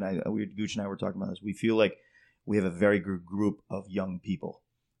 too, and Gooch and I were talking about this, we feel like we have a very good group of young people,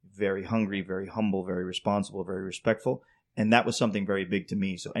 very hungry, very humble, very responsible, very respectful. And that was something very big to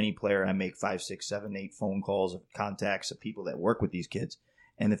me. So any player, I make 5, 6, 7, 8 phone calls of contacts of people that work with these kids.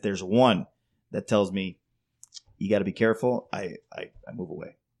 And if there's one that tells me, you got to be careful, I move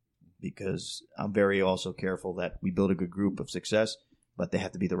away, because I'm very also careful that we build a good group of success, but they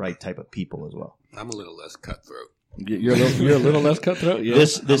have to be the right type of people as well. I'm a little less cutthroat. You're a little less cutthroat? Yeah.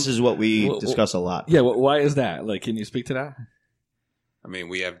 This is what we discuss a lot. Yeah, why is that? Like, can you speak to that? I mean,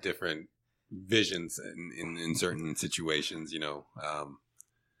 we have different visions in certain situations,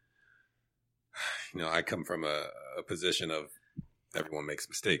 I come from a position of everyone makes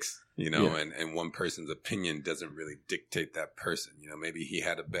mistakes, and one person's opinion doesn't really dictate that person. Maybe he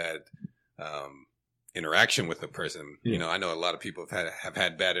had a bad interaction with a person. I know a lot of people have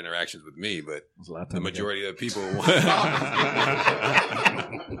had bad interactions with me, but the majority of the people,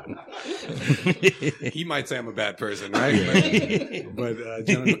 he might say I'm a bad person, right? But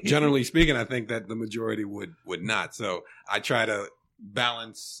generally speaking, I think that the majority would not. So I try to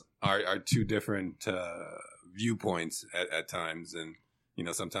balance our 2 different viewpoints at times, and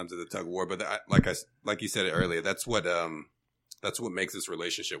sometimes it's a tug of war. But like you said it earlier, that's what makes this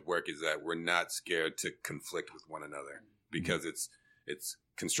relationship work, is that we're not scared to conflict with one another, because it's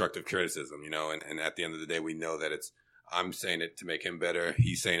constructive criticism, and at the end of the day, we know that I'm saying it to make him better,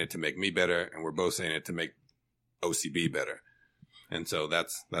 he's saying it to make me better, and we're both saying it to make OCB better. And so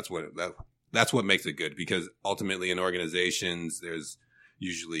that's what makes it good, because ultimately in organizations, there's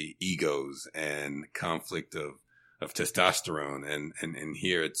usually egos and conflict of testosterone, and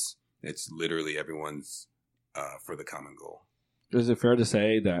here it's literally everyone's for the common goal. Is it fair to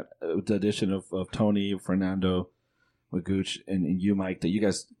say that the addition of Tony, Fernando, Oguchi, and you, Mike, that you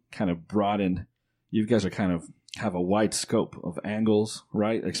guys kind of brought in, you guys are kind of have a wide scope of angles,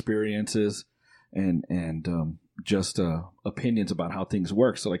 right? Experiences and just opinions about how things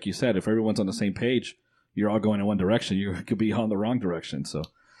work. So like you said, if everyone's on the same page, you're all going in one direction. You could be on the wrong direction. So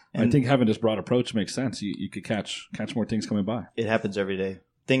I think having this broad approach makes sense. You could catch more things coming by. It happens every day.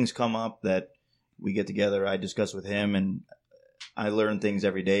 Things come up that we get together, I discuss with him, and I learn things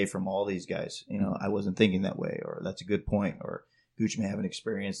every day from all these guys. I wasn't thinking that way, or that's a good point, or Gooch may have an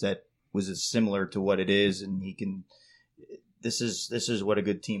experience that was as similar to what it is, and he can. This is what a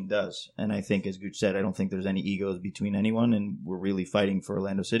good team does, and I think, as Gooch said, I don't think there's any egos between anyone, and we're really fighting for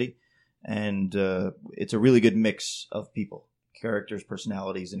Orlando City, and it's a really good mix of people, characters,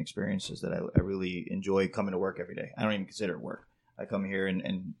 personalities, and experiences that I really enjoy coming to work every day. I don't even consider it work. I come here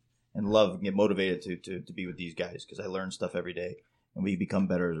and love and get motivated to be with these guys because I learn stuff every day, and we become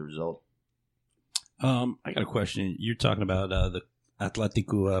better as a result. I got a question. You're talking about the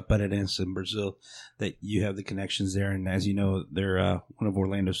Atlético Paranaense in Brazil, that you have the connections there, and as you know, they're one of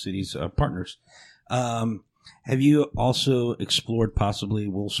Orlando City's partners. Have you also explored possibly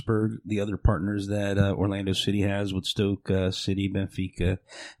Wolfsburg, the other partners that Orlando City has with Stoke City, Benfica,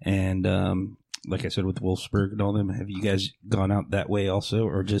 and like I said, with Wolfsburg and all them? Have you guys gone out that way also,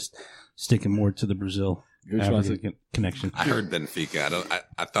 or just sticking more to the Brazil connection? I heard Benfica.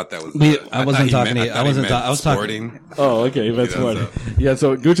 I thought that was. I wasn't talking to you. I was talking. Oh, okay, that's funny. Yeah,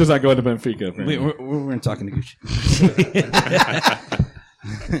 so Gooch is not going to Benfica. We weren't talking to Gooch.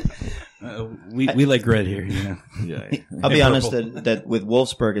 We like red here, you know. Yeah. I'll be honest that with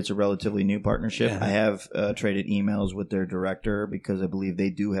Wolfsburg, it's a relatively new partnership. Yeah. I have traded emails with their director because I believe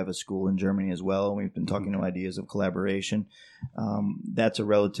they do have a school in Germany as well. We've been talking to ideas of collaboration. That's a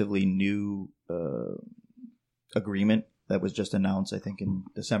relatively new agreement that was just announced, I think, in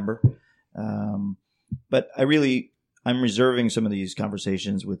December. But I'm reserving some of these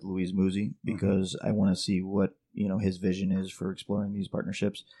conversations with Luis Muzzi because I want to see what his vision is for exploring these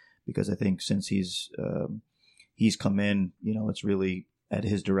partnerships. Because I think since he's come in, it's really at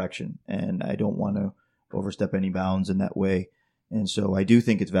his direction, and I don't want to overstep any bounds in that way. And so I do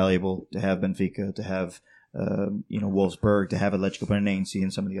think it's valuable to have Benfica, to have Wolfsburg, to have Atlético Paranaense,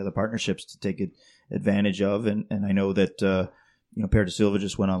 and some of the other partnerships to take advantage of. And I know that Per de Silva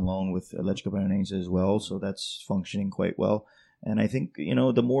just went on loan with Atlético Paranaense as well, so that's functioning quite well. And I think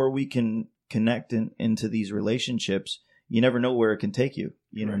the more we can connect into these relationships, you never know where it can take you.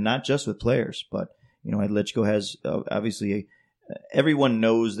 Right. Not just with players, but Atletico has obviously everyone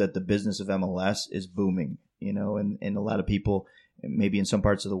knows that the business of MLS is booming. And a lot of people, maybe in some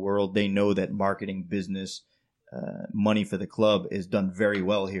parts of the world, they know that marketing, business, money for the club is done very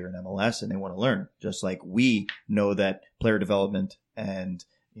well here in MLS, and they want to learn. Just like we know that player development and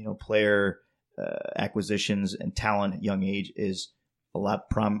player acquisitions and talent at young age is a lot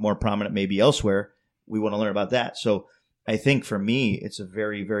more prominent maybe elsewhere. We want to learn about that. So I think for me, it's a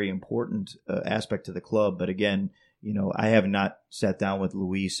very, very important aspect to the club. But again, I have not sat down with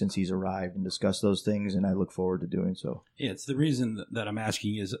Luis since he's arrived and discussed those things, and I look forward to doing so. Yeah, it's the reason that I'm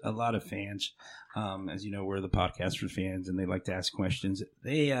asking is a lot of fans, as you know, we're the podcast for fans, and they like to ask questions.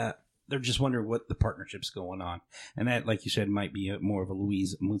 They're just wondering what the partnership's going on. And that, like you said, might be more of a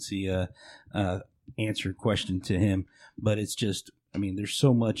Luis Muzzi answered question to him. But it's just, there's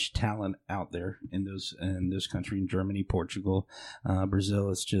so much talent out there in those countries, in Germany, Portugal, Brazil.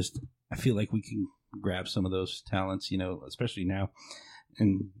 It's just, I feel like we can grab some of those talents, especially now,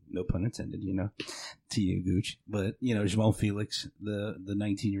 and no pun intended, to you, Gooch. But, João Felix, the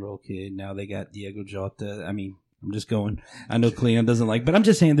 19-year-old kid, now they got Diego Jota. I'm just going, I know Cleon doesn't like, but I'm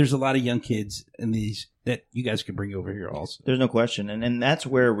just saying there's a lot of young kids in these that you guys could bring over here also. There's no question. And that's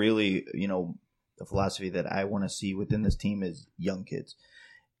where really, the philosophy that I want to see within this team is young kids.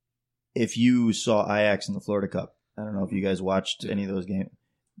 If you saw Ajax in the Florida Cup, I don't know if you guys watched any of those games.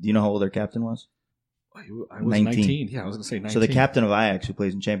 Do you know how old their captain was? I was 19. Yeah, I was going to say 19. So the captain of Ajax, who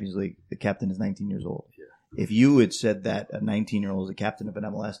plays in Champions League, the captain is 19 years old. Yeah. If you had said that a 19-year-old is a captain of an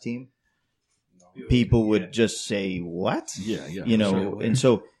MLS team, people would just say, what? Yeah. And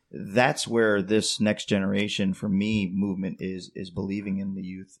so that's where this next generation, for me, movement is believing in the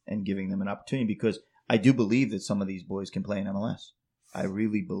youth and giving them an opportunity, because I do believe that some of these boys can play in MLS. I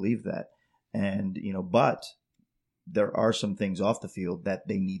really believe that. And, but there are some things off the field that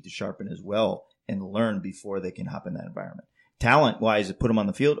they need to sharpen as well and learn before they can hop in that environment. Talent-wise, put them on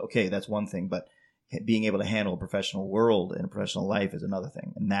the field, okay, that's one thing, but being able to handle a professional world and a professional life is another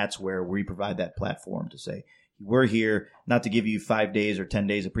thing. And that's where we provide that platform to say, we're here not to give you 5 days or 10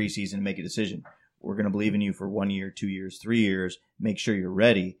 days of preseason and make a decision. We're going to believe in you for 1 year, 2 years, 3 years, make sure you're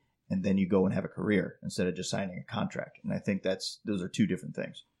ready, and then you go and have a career instead of just signing a contract. And I think those are two different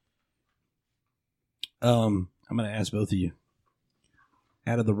things. I'm going to ask both of you.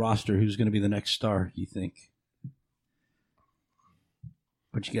 Out of the roster, who's going to be the next star, you think?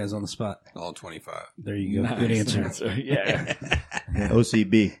 Put you guys on the spot. All 25. There you go. Nice. Good answer. Yeah.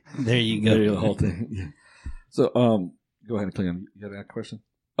 OCB. There you go. There you go, the whole thing. Yeah. So, go ahead and click on. You got that question?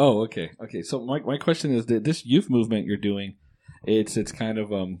 Oh, okay. So my question is that this youth movement you're doing, it's kind of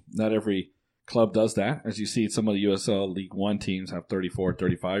not every club does that. As you see, some of the USL League One teams have 34,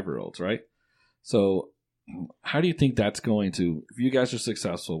 35-year-olds, right? So how do you think that's going to, if you guys are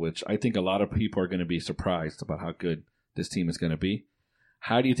successful, which I think a lot of people are going to be surprised about how good this team is going to be,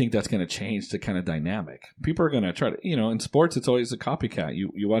 how do you think that's going to change the kind of dynamic? People are going to try to, in sports, it's always a copycat.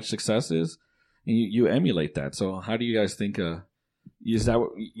 You watch successes and you emulate that. So how do you guys think, is that what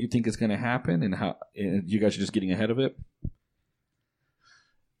you think is going to happen, and how you guys are just getting ahead of it?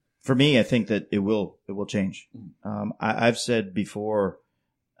 For me, I think that it will change. I've said before,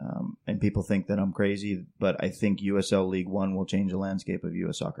 and people think that I'm crazy, but I think USL League One will change the landscape of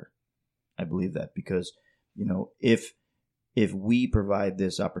U.S. soccer. I believe that because, if we provide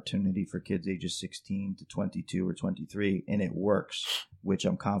this opportunity for kids ages 16 to 22 or 23 and it works, which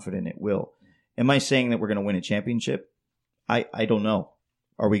I'm confident it will. Am I saying that we're going to win a championship? I don't know.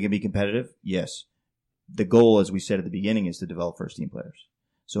 Are we going to be competitive? Yes. The goal, as we said at the beginning, is to develop first-team players.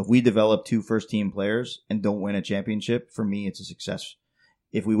 So if we develop 2 first-team players and don't win a championship, for me, it's a success.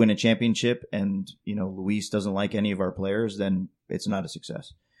 If we win a championship and, Luis doesn't like any of our players, then it's not a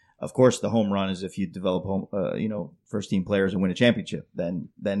success. Of course, the home run is if you develop first-team players and win a championship. Then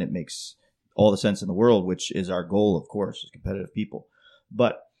it makes all the sense in the world, which is our goal, of course, as competitive people.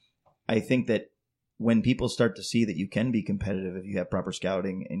 But I think that when people start to see that you can be competitive if you have proper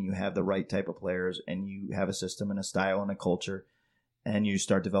scouting and you have the right type of players and you have a system and a style and a culture, and you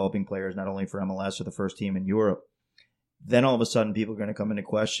start developing players not only for MLS or the first team in Europe, then all of a sudden people are going to come into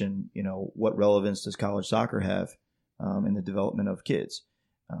question, what relevance does college soccer have in the development of kids?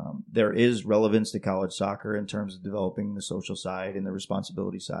 There is relevance to college soccer in terms of developing the social side and the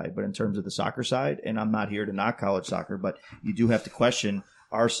responsibility side. But in terms of the soccer side, and I'm not here to knock college soccer, but you do have to question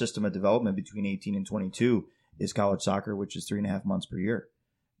our system of development between 18 and 22 is college soccer, which is 3.5 months per year.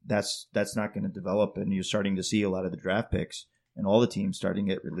 That's not going to develop. And you're starting to see a lot of the draft picks and all the teams starting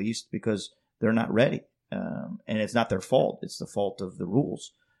to get released because they're not ready. And it's not their fault. It's the fault of the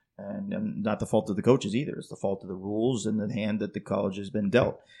rules. And not the fault of the coaches either. It's the fault of the rules and the hand that the college has been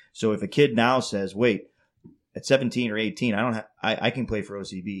dealt. So if a kid now says, wait, at 17 or 18, I can play for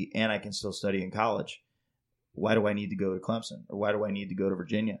OCB and I can still study in college. Why do I need to go to Clemson? Or why do I need to go to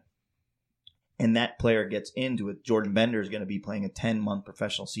Virginia? And that player gets into it. Jordan Bender is going to be playing a 10-month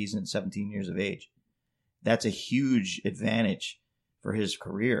professional season at 17 years of age. That's a huge advantage for his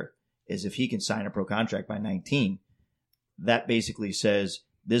career, is if he can sign a pro contract by 19. That basically says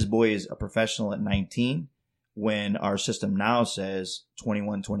this boy is a professional at 19 when our system now says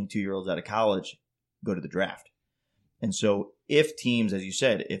 21, 22-year-olds out of college go to the draft. And so if teams, as you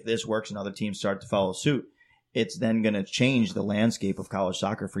said, if this works and other teams start to follow suit, it's then going to change the landscape of college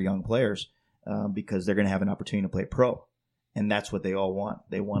soccer for young players because they're going to have an opportunity to play pro. And that's what they all want.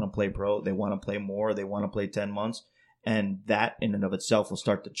 They want to play pro. They want to play more. They want to play 10 months. And that in and of itself will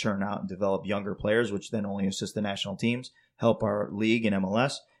start to churn out and develop younger players, which then only assist the national teams, help our league and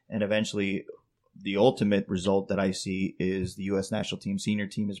MLS. And eventually the ultimate result that I see is the U.S. national team senior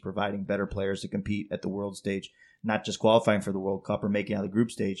team is providing better players to compete at the world stage, not just qualifying for the World Cup or making out of the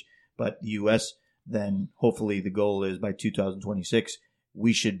group stage, but the U.S. then hopefully the goal is by 2026,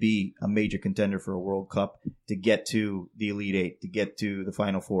 we should be a major contender for a World Cup to get to the Elite Eight, to get to the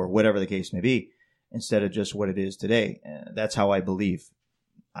Final Four, whatever the case may be, instead of just what it is today. That's how I believe.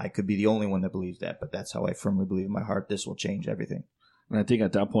 I could be the only one that believes that, but that's how I firmly believe in my heart this will change everything. And I think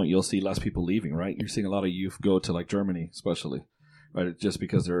at that point you'll see less people leaving, right? You're seeing a lot of youth go to like Germany, especially, right? Just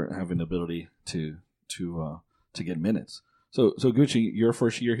because they're having the ability to get minutes. So Oguchi, your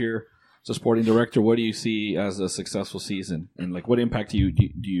first year here as a sporting director, what do you see as a successful season, and like what impact do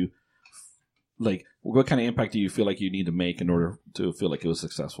you like? What kind of impact do you feel like you need to make in order to feel like it was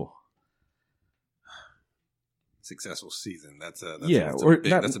successful? Successful season. That's a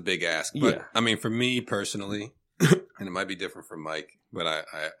big ask. But yeah. I mean, for me personally, and it might be different from Mike, but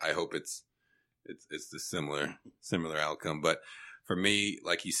I hope it's the similar outcome. But for me,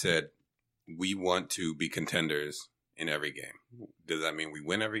 like he said, we want to be contenders in every game. Does that mean we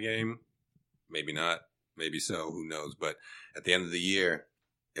win every game? Maybe not. Maybe so. Who knows? But at the end of the year,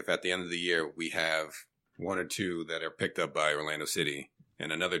 if at the end of the year we have 1 or 2 that are picked up by Orlando City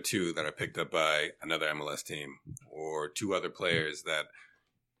and another 2 that are picked up by another MLS team, or 2 other players that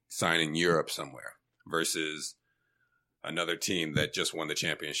sign in Europe somewhere versus another team that just won the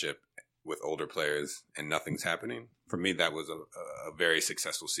championship with older players and nothing's happening. For me, that was a very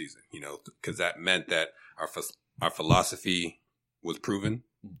successful season, because that meant that our philosophy was proven.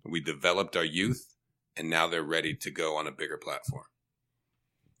 We developed our youth, and now they're ready to go on a bigger platform.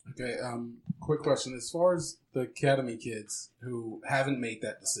 Okay, quick question. As far as the academy kids who haven't made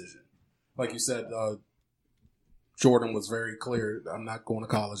that decision, like you said, Jordan was very clear, I'm not going to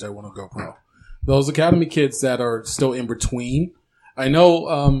college, I want to go pro. those academy kids that are still in between. I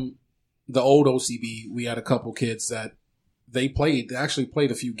know the old OCB, we had a couple kids that they actually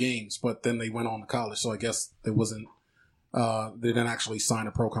played a few games, but then they went on to college. So I guess they didn't actually sign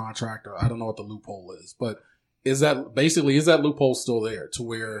a pro contract, or I don't know what the loophole is. But is that loophole still there to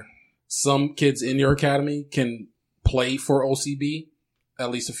where some kids in your academy can play for OCB at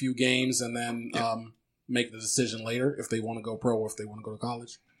least a few games and then make the decision later if they want to go pro or if they want to go to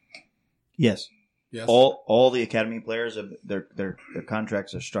college? Yes. Yes. All the academy players, their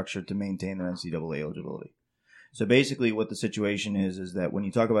contracts are structured to maintain their NCAA eligibility. So basically what the situation is that when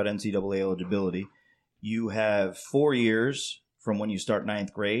you talk about NCAA eligibility, you have 4 years from when you start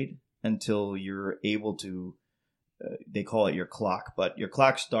ninth grade until you're able to, they call it your clock, but your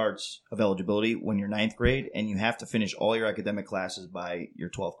clock starts of eligibility when you're ninth grade, and you have to finish all your academic classes by your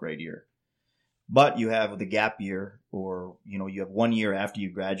 12th grade year. But you have the gap year, or you have 1 year after you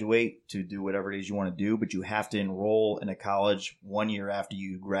graduate to do whatever it is you want to do, but you have to enroll in a college 1 year after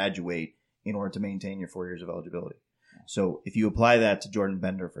you graduate in order to maintain your 4 years of eligibility. So if you apply that to Jordan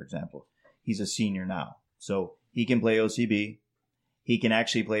Bender, for example, he's a senior now. So he can play OCB. He can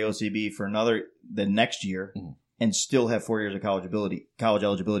actually play OCB for the next year and still have 4 years of college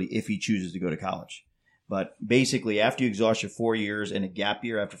eligibility if he chooses to go to college. But basically, after you exhaust your 4 years and a gap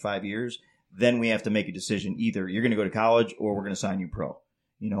year after 5 years, then we have to make a decision. Either you're going to go to college or we're going to sign you pro.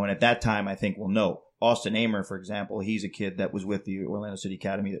 And at that time, I think we'll know. Austin Amer, for example, he's a kid that was with the Orlando City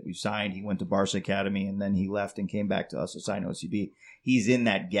Academy that we signed. He went to Barca Academy, and then he left and came back to us to sign OCB. He's in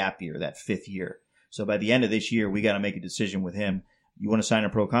that gap year, that 5th year. So by the end of this year, we got to make a decision with him. You want to sign a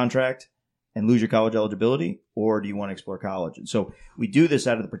pro contract and lose your college eligibility, or do you want to explore college? And so we do this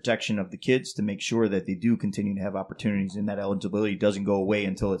out of the protection of the kids to make sure that they do continue to have opportunities, and that eligibility doesn't go away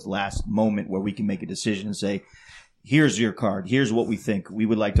until its last moment where we can make a decision and say, here's your card. Here's what we think. We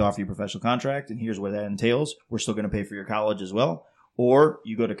would like to offer you a professional contract, and here's what that entails. We're still going to pay for your college as well. Or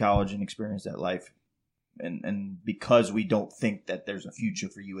you go to college and experience that life. And because we don't think that there's a future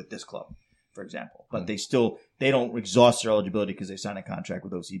for you at this club, for example. But they don't exhaust their eligibility because they sign a contract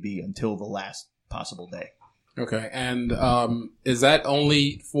with OCB until the last possible day. Okay. And is that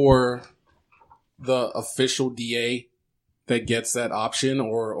only for the official DA that gets that option,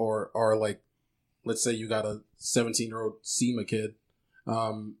 or like, let's say you got a 17-year-old SEMA kid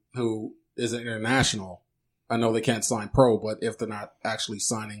who is an international. I know they can't sign pro, but if they're not actually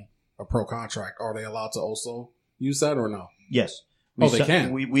signing a pro contract, are they allowed to also use that or no? Yes. They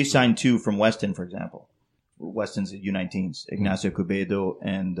can. We signed 2 from Weston, for example. Weston's at U19s, Ignacio Cubedo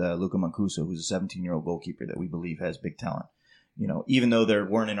and Luca Mancuso, who's a 17-year-old goalkeeper that we believe has big talent. Even though they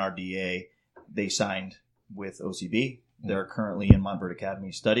weren't in our DA, they signed with OCB. They're currently in Montverde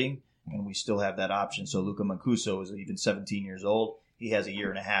Academy studying, and we still have that option. So Luca Mancuso is even 17 years old. He has a year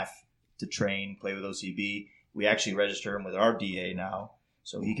and a half to train, play with OCB. We actually register him with our DA now,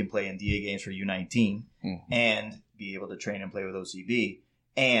 so he can play in DA games for U19 and be able to train and play with OCB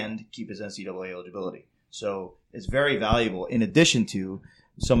and keep his NCAA eligibility. So it's very valuable. In addition to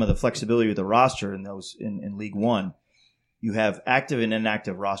some of the flexibility with the roster in those in League One, you have active and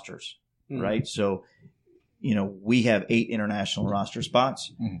inactive rosters, right? So, we have 8 international roster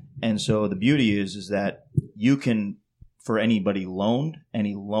spots. And so the beauty is that you can, for any loaned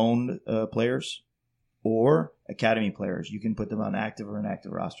players or academy players, you can put them on active or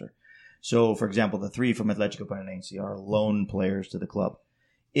inactive roster. So, for example, the 3 from Atletico Paranaense are loan players to the club.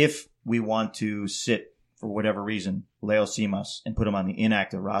 If we want to sit, for whatever reason, Leo Simas and put him on the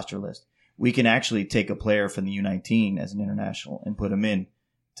inactive roster list, we can actually take a player from the U19 as an international and put him in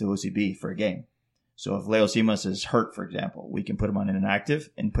to OCB for a game. So if Leo Simas is hurt, for example, we can put him on an inactive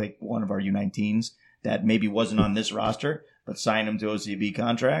and pick one of our U19s that maybe wasn't on this roster, but sign him to OCB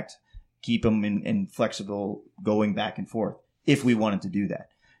contract, keep him in flexible going back and forth if we wanted to do that.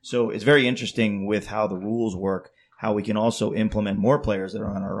 So it's very interesting with how the rules work, how we can also implement more players that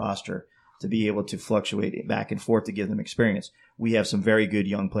are on our roster to be able to fluctuate back and forth to give them experience. We have some very good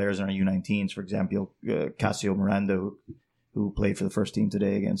young players in our U19s. For example, Casio Miranda, who played for the first team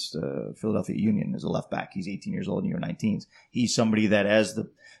today against Philadelphia Union as a left back. He's 18 years old in U19s. He's somebody that as the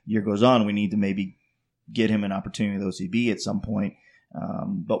year goes on, we need to maybe get him an opportunity with OCB at some point.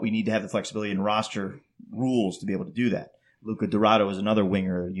 But we need to have the flexibility in roster rules to be able to do that. Luca Dorado is another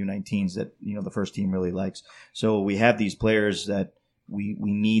winger, U19s that, the first team really likes. So we have these players that we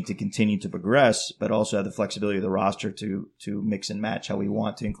need to continue to progress, but also have the flexibility of the roster to mix and match how we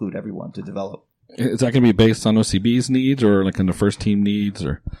want to include everyone to develop. Is that going to be based on OCB's needs or like in the first team needs,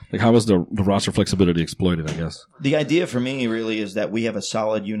 or like how is the roster flexibility exploited, I guess? The idea for me really is that we have a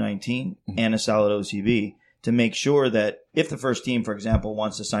solid U19 and a solid OCB to make sure that if the first team, for example,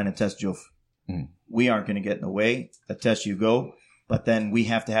 wants to sign a Test Juf We aren't going to get in the way. A test you go, but then we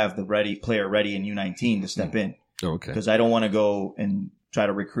have to have the player ready in U19 to step in. Okay. Because I don't want to go and try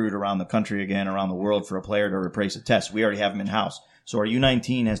to recruit around the country again, around the world for a player to replace a test. We already have them in-house. So our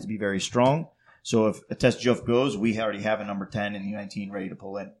U19 has to be very strong. So if a test Juff goes, we already have a number 10 in the U19 ready to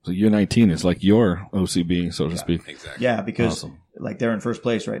pull in. So U19 is like your OCB, so to speak. Exactly. Yeah, because Awesome. like they're in first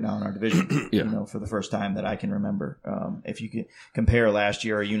place right now in our division. Yeah. For the first time that I can remember. If you can compare last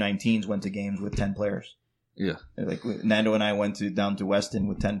year, our U19s went to games with 10 players. Yeah. Like Nando and I went down to Weston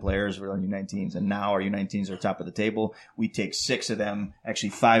with 10 players for our U19s, and now our U19s are top of the table. We take 6 of them, actually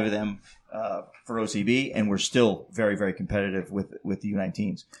 5 of them for OCB, and we're still very, very competitive with the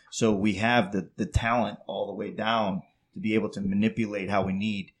U19s. So we have the talent all the way down to be able to manipulate how we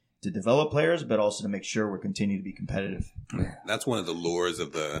need to develop players, but also to make sure we're continuing to be competitive. That's one of the lures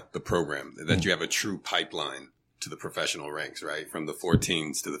of the program, that you have a true pipeline to the professional ranks, right? From the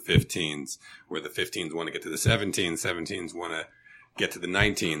 14s to the 15s, where the 15s want to get to the 17s, 17s want to get to the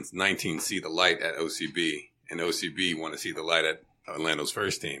 19s, 19s see the light at OCB, and OCB want to see the light at Orlando's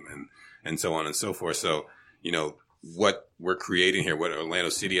first team, and so on and so forth. So, what we're creating here, what Orlando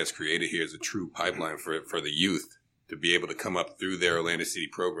City has created here, is a true pipeline for the youth to be able to come up through their Orlando City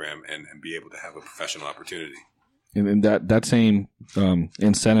program and be able to have a professional opportunity. And that same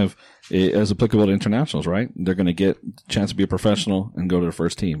incentive is applicable to internationals, right? They're going to get a chance to be a professional and go to their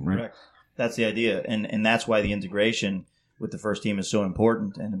first team, right? Correct. That's the idea. And that's why the integration with the first team is so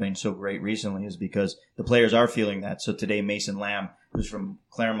important and been so great recently, is because the players are feeling that. So today, Mason Lamb, who's from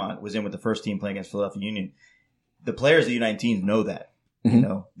Claremont, was in with the first team playing against Philadelphia Union. The players of the U19s know that.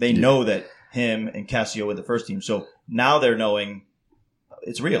 They know that him and Cassio with the first team. So now they're knowing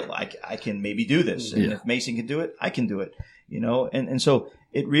it's real. I can maybe do this. And if Mason can do it, I can do it. And so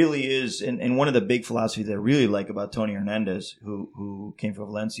it really is. And one of the big philosophies that I really like about Tony Hernandez, who came from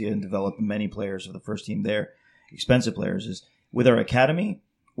Valencia and developed many players for the first team there, expensive players, is with our academy,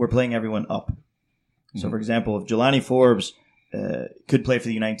 we're playing everyone up. So, for example, if Jelani Forbes could play for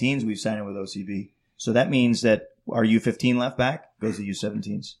the U19s, we've signed him with OCB. So that means that our U15 left back goes to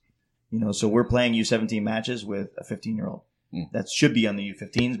U17s. So we're playing U17 matches with a 15-year-old. That should be on the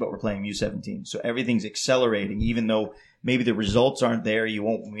U15s, but we're playing U17. So everything's accelerating, even though maybe the results aren't there.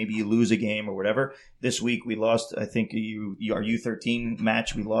 Maybe you lose a game or whatever. This week we lost, I think, our U13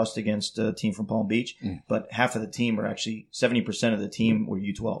 match we lost against a team from Palm Beach, but half of the team are actually, 70% of the team were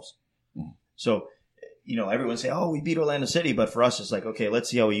U12s. So, everyone say, oh, we beat Orlando City, but for us it's like, okay, let's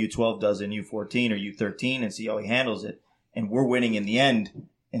see how a U12 does in U14 or U13 and see how he handles it. And we're winning in the end,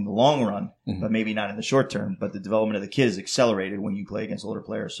 in the long run, but maybe not in the short term. But the development of the kids accelerated when you play against older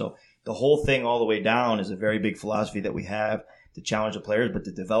players. So the whole thing all the way down is a very big philosophy that we have to challenge the players, but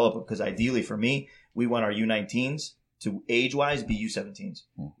to develop them. Because ideally for me, we want our U19s to age-wise be U17s.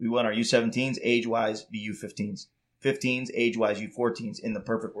 We want our U17s age-wise be U15s. 15s age-wise U14s in the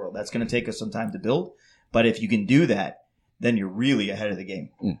perfect world. That's going to take us some time to build. But if you can do that, then you're really ahead of the game.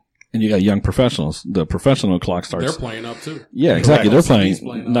 And you got young professionals. The professional clock starts. They're playing up too. Yeah, exactly. Correct. They're OCB's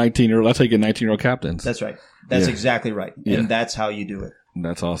playing playing 19-year-old. That's how you get 19-year-old captains. That's right. That's exactly right. And that's how you do it.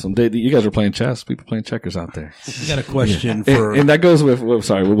 That's awesome. You guys are playing chess. People playing checkers out there. I got a question for. And that goes with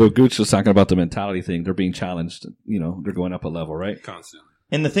what Gooch was talking about, the mentality thing. They're being challenged. They're going up a level, right? Constantly.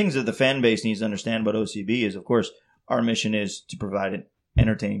 And the things that the fan base needs to understand about OCB is, of course, our mission is to provide an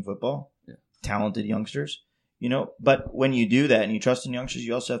entertaining football, talented youngsters. But when you do that and you trust in youngsters,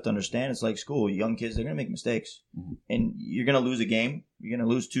 you also have to understand it's like school. Young kids, they're going to make mistakes. And you're going to lose a game. You're going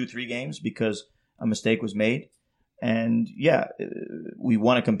to lose 2-3 games because a mistake was made. And we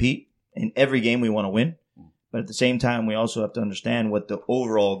want to compete. In every game, we want to win. But at the same time, we also have to understand what the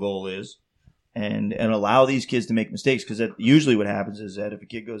overall goal is and allow these kids to make mistakes. Because usually what happens is that if a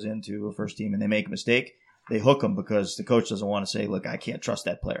kid goes into a first team and they make a mistake, they hook them because the coach doesn't want to say, look, I can't trust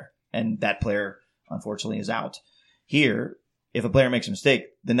that player. And that player, unfortunately, is out. Here, if a player makes a mistake,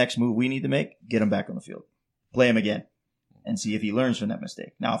 the next move we need to make, get him back on the field. Play him again and see if he learns from that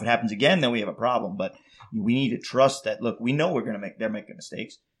mistake. Now, if it happens again, then we have a problem. But we need to trust that, look, we know they're making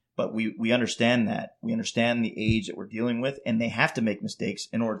mistakes, but we understand that. We understand the age that we're dealing with, and they have to make mistakes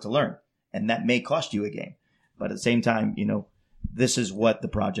in order to learn. And that may cost you a game. But at the same time, this is what the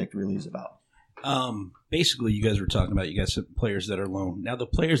project really is about. Basically, you guys were talking about, you guys have players that are loaned. Now, the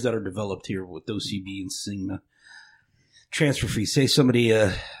players that are developed here with OCB and Sigma, transfer fees. Say somebody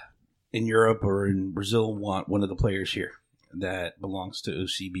in Europe or in Brazil want one of the players here that belongs to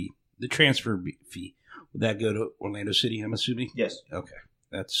OCB. The transfer fee, would that go to Orlando City, I'm assuming? Yes. Okay.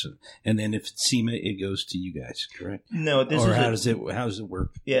 That's and then if it's SEMA, it goes to you guys, correct? No, how does it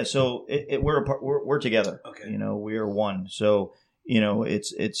work? Yeah, so we're together. Okay. We are one. So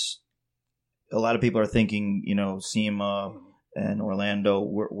it's a lot of people are thinking, SEMA and Orlando,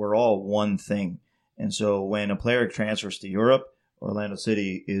 we're all one thing. And so when a player transfers to Europe, Orlando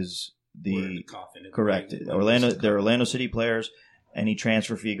City is the correct. They're Orlando City players. Any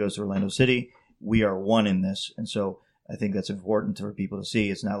transfer fee goes to Orlando City. We are one in this. And so I think that's important for people to see.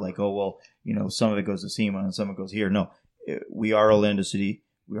 It's not like, some of it goes to SEMA and some of it goes here. No, we are Orlando City.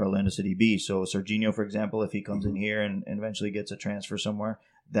 We are Orlando City B. So Serginho, for example, if he comes in here and eventually gets a transfer somewhere,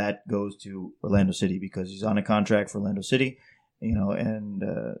 that goes to Orlando City because he's on a contract for Orlando City. And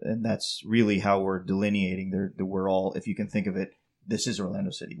that's really how we're delineating. We're all, if you can think of it, this is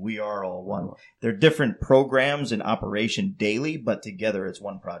Orlando City. We are all one. They're different programs in operation daily, but together it's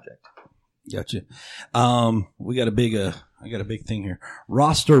one project. Gotcha. We got I got a big thing here.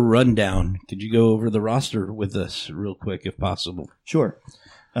 Roster rundown. Could you go over the roster with us real quick, if possible? Sure.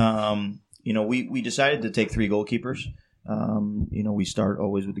 We decided to take 3 goalkeepers. We start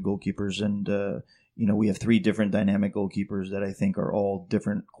always with the goalkeepers, and we have 3 different dynamic goalkeepers that I think are all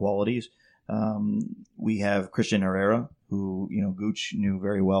different qualities. We have Christian Herrera, who Gooch knew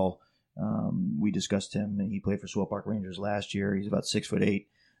very well. We discussed him. He played for Swope Park Rangers last year. He's about 6'8".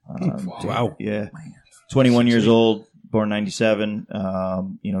 Wow. Yeah. 21 years old, born 97.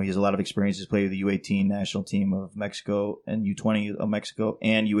 He has a lot of experience. He's played with the U18 national team of Mexico and U20 of Mexico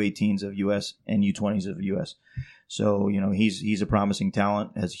and U18s of U.S. and U20s of U.S. So, he's a promising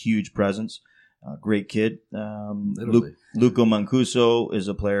talent, has a huge presence. Great kid. Luco Mancuso is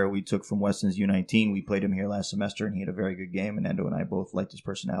a player we took from Weston's U19. We played him here last semester, and he had a very good game, and Endo and I both liked his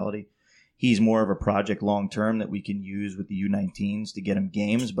personality. He's more of a project long-term that we can use with the U19s to get him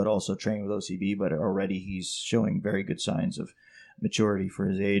games, but also train with OCB. But already he's showing very good signs of maturity for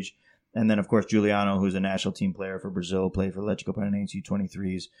his age. And then, of course, Giuliano, who's a national team player for Brazil, played for Atletico Paranaense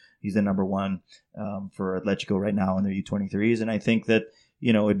U23s. He's the number 1 for Atletico right now in their U23s. And I think that,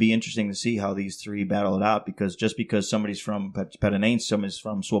 it'd be interesting to see how these 3 battle it out, because just because somebody's from Paranaense, somebody's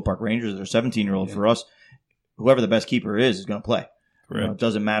from Swope Park Rangers, they're 17-year-old for us, whoever the best keeper is going to play. It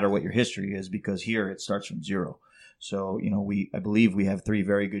doesn't matter what your history is, because here it starts from 0. So, I believe we have 3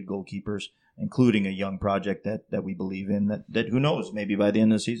 very good goalkeepers, including a young project that we believe in, that who knows, maybe by the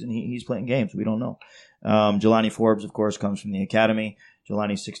end of the season he's playing games. We don't know. Jelani Forbes, of course, comes from the academy.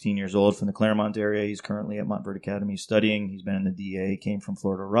 Jelani's 16 years old from the Claremont area. He's currently at Montverde Academy studying. He's been in the DA, came from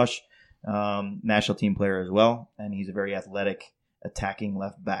Florida Rush, national team player as well, and he's a very athletic, attacking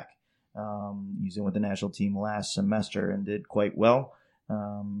left back. He's in with the national team last semester and did quite well.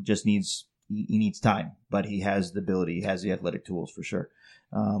 Just needs he needs time, but he has the ability. He has the athletic tools for sure.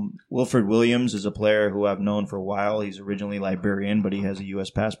 Wilfred Williams is a player who I've known for a while. He's originally Liberian, but he has a U.S.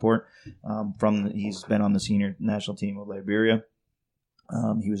 passport. He's been on the senior national team of Liberia.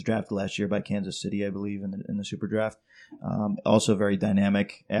 He was drafted last year by Kansas City, I believe, in the Super Draft. Also very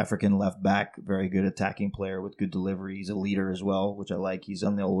dynamic African left back, very good attacking player with good delivery. He's a leader as well, which I like. He's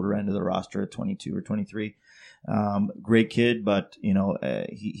on the older end of the roster at 22 or 23. Great kid, but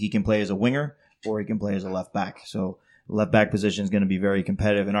he can play as a winger or he can play as a left back. So the left back position is going to be very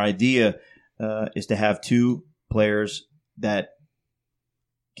competitive. And our idea is to have 2 players that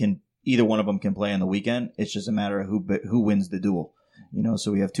either one of them can play on the weekend. It's just a matter of who wins the duel.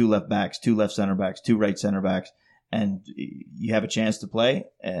 So we have 2 left backs, 2 left center backs, 2 right center backs, and you have a chance to play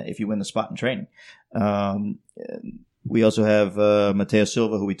if you win the spot in training. We also have Mateo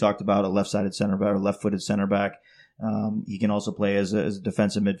Silva, who we talked about, a left-sided center back or left-footed center back. He can also play as a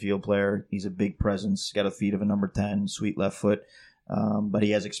defensive midfield player. He's a big presence, got a feet of a number 10, sweet left foot. But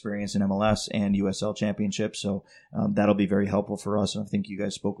he has experience in MLS and USL championships, so that'll be very helpful for us. And I think you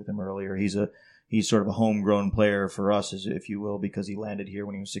guys spoke with him earlier. He's sort of a homegrown player for us, if you will, because he landed here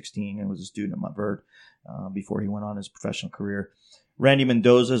when he was 16 and was a student at Montverde before he went on his professional career. Randy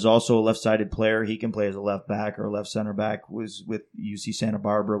Mendoza is also a left-sided player. He can play as a left back or a left center back. Was with UC Santa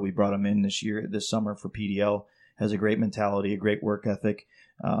Barbara. We brought him in this summer for PDL. Has a great mentality, a great work ethic.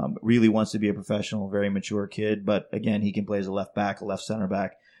 Really wants to be a professional, very mature kid. But again, he can play as a left back, a left center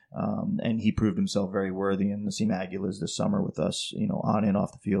back. And he proved himself very worthy in the SEMA Aguilas this summer with us, on and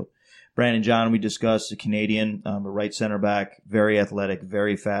off the field. Brandon John, we discussed, a Canadian, a right center back, very athletic,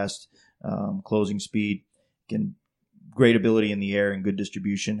 very fast, closing speed, great ability in the air and good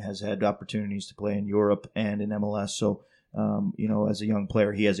distribution, has had opportunities to play in Europe and in MLS. So, as a young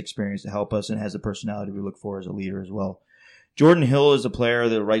player, he has experience to help us and has the personality we look for as a leader as well. Jordan Hill is a player,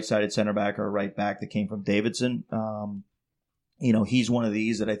 the right-sided center back or right back that came from Davidson. He's one of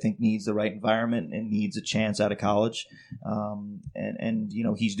these that I think needs the right environment and needs a chance out of college. And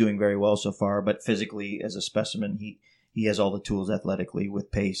he's doing very well so far, but physically as a specimen, he has all the tools athletically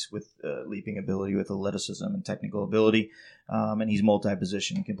with pace, with leaping ability, with athleticism and technical ability. And he's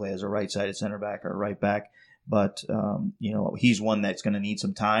multi-position. He can play as a right-sided center back or a right back. But, he's one that's going to need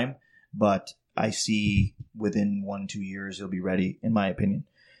some time. But I see within 1-2 years he'll be ready, in my opinion.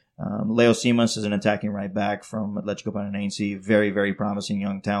 Leo Simas is an attacking right back from Atletico Paranaense. Very, very promising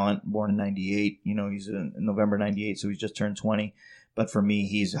young talent, born in 98. He's in November 98, so he's just turned 20. But for me,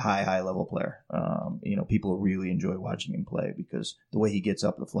 he's a high level player. People really enjoy watching him play because the way he gets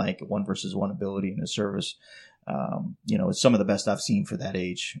up the flank, 1-versus-1 ability in his service, it's some of the best I've seen for that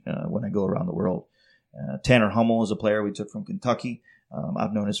age when I go around the world. Tanner Hummel is a player we took from Kentucky.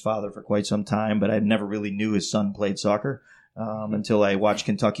 I've known his father for quite some time, but I never really knew his son played soccer until I watched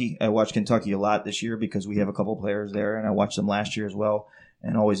Kentucky. I watched Kentucky a lot this year because we have a couple players there, and I watched them last year as well,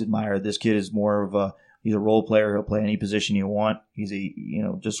 and always admired this kid is more of he's a role player. He'll play any position you want. He's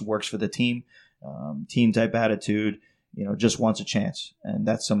just works for the team, team type attitude. Just wants a chance, and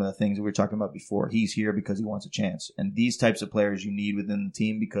that's some of the things we were talking about before. He's here because he wants a chance, and these types of players you need within the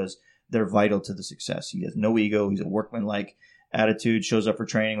team because they're vital to the success. He has no ego. He's a workman-like attitude, shows up for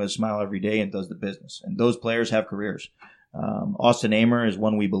training with a smile every day, and does the business. And those players have careers. Austin Amer is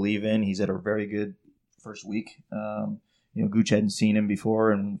one we believe in. He's had a very good first week. Gooch hadn't seen him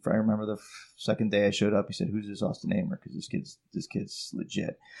before, and I remember the second day I showed up, he said, "Who's this Austin Amer?" Because this kid's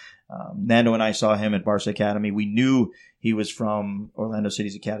legit. Nando and I saw him at Barca Academy. We knew he was from Orlando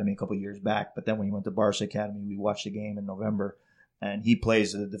City's academy a couple of years back, but then when he went to Barca Academy, we watched the game in November, and he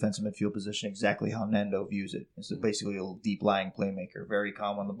plays the defensive midfield position exactly how Nando views it. It's basically a deep-lying playmaker, very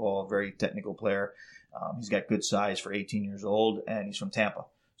calm on the ball, very technical player. He's got good size for 18 years old, and he's from Tampa.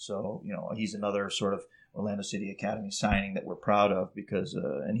 So, he's another sort of Orlando City Academy signing that we're proud of because,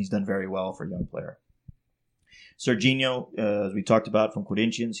 and he's done very well for a young player. Serginho, as we talked about from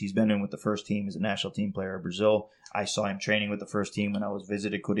Corinthians, he's been in with the first team as a national team player of Brazil. I saw him training with the first team when I was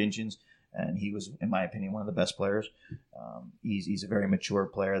visited Corinthians, and he was, in my opinion, one of the best players. He's a very mature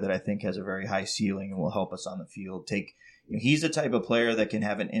player that I think has a very high ceiling and will help us on the field. He's the type of player that can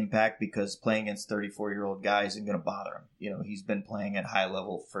have an impact because playing against 34-year-old guys isn't going to bother him. He's been playing at high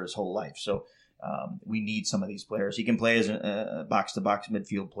level for his whole life, so we need some of these players. He can play as a box-to-box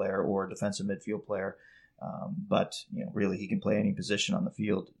midfield player or a defensive midfield player, but really he can play any position on the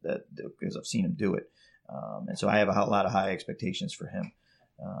field because I've seen him do it. And so I have a lot of high expectations for him.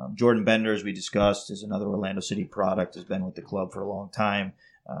 Jordan Bender, as we discussed, is another Orlando City product, has been with the club for a long time.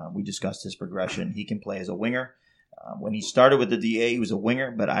 We discussed his progression. He can play as a winger. When he started with the DA, he was a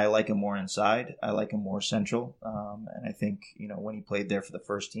winger, but I like him more inside. I like him more central. And I think, when he played there for the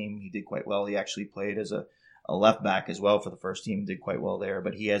first team, he did quite well. He actually played as a left back as well for the first team, did quite well there.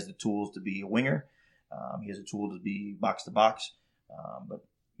 But he has the tools to be a winger. He has a tool to be box to box. But,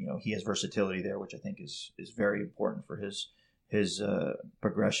 he has versatility there, which I think is very important for his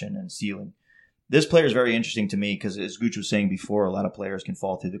progression and ceiling. This player is very interesting to me because, as Gooch was saying before, a lot of players can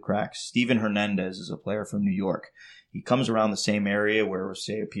fall through the cracks. Steven Hernandez is a player from New York. He comes around the same area where,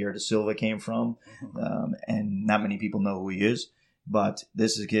 say, Pierre da Silva came from, and not many people know who he is. But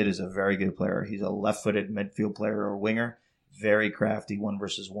this kid is a very good player. He's a left-footed midfield player or winger, very crafty,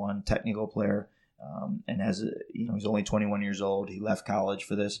 1-versus-1, technical player, and he's only 21 years old. He left college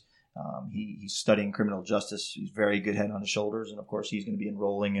for this. He's studying criminal justice. He's very good head on his shoulders, and of course, he's going to be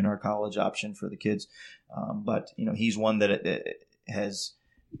enrolling in our college option for the kids. But he's one that has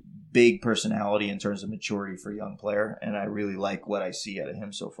big personality in terms of maturity for a young player, and I really like what I see out of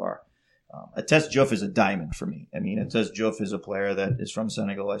him so far. Ates Diouf is a diamond for me. Ates Diouf is a player that is from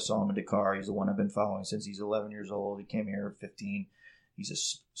Senegal. I saw him in Dakar. He's the one I've been following since he's 11 years old. He came here at 15. He's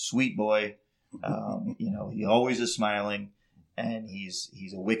a sweet boy. He always is smiling. And he's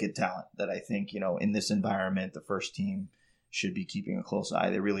a wicked talent that I think, in this environment, the first team should be keeping a close eye.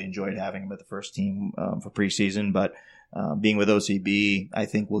 They really enjoyed having him at the first team for preseason, but being with OCB, I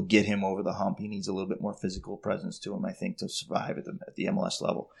think will get him over the hump. He needs a little bit more physical presence to him, I think, to survive at the MLS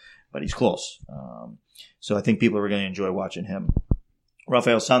level. But he's close. So I think people are going to enjoy watching him.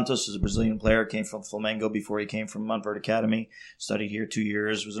 Rafael Santos is a Brazilian player, came from Flamengo before he came from Montverde Academy, studied here 2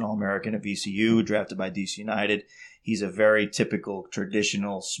 years, was an All-American at VCU, drafted by DC United. He's a very typical,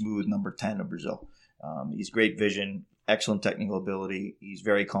 traditional, smooth number 10 of Brazil. He's great vision, excellent technical ability. He's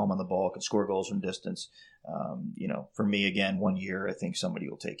very calm on the ball, can score goals from distance. For me, again, 1 year, I think somebody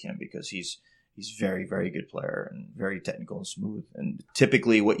will take him because he's very, very good player and very technical and smooth. And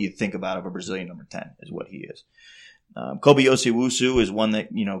typically what you think about of a Brazilian number 10 is what he is. Kobe Osiwusu is one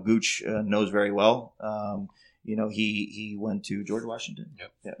that, Gooch knows very well. He went to George Washington.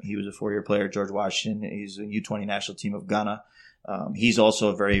 Yep. Yeah, he was a 4-year player at George Washington. He's a U20 national team of Ghana. He's also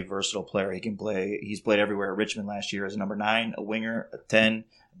a very versatile player. He can play. He's played everywhere at Richmond last year as a number 9, a winger, a 10,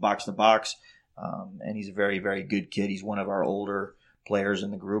 box to box, and he's a very, very good kid. He's one of our older players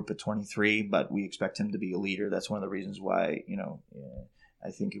in the group at 23, but we expect him to be a leader. That's one of the reasons why I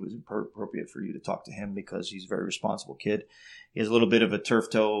think it was appropriate for you to talk to him, because he's a very responsible kid. He has a little bit of a turf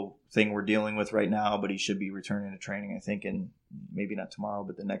toe thing we're dealing with right now, but he should be returning to training, I think, in maybe not tomorrow,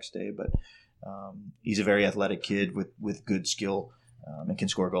 but the next day. But he's a very athletic kid with good skill and can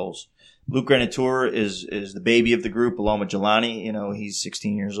score goals. Luke Granitor is the baby of the group, along with Jelani. He's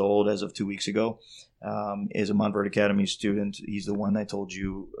 16 years old as of 2 weeks ago. Is a Montverde Academy student. He's the one I told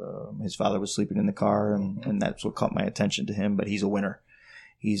you his father was sleeping in the car, and that's what caught my attention to him. But he's a winner.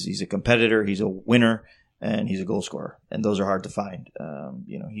 He's a competitor. He's a winner. And he's a goal scorer, and those are hard to find.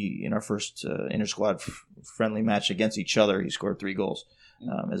 He in our first inter-squad friendly match against each other, he scored 3 goals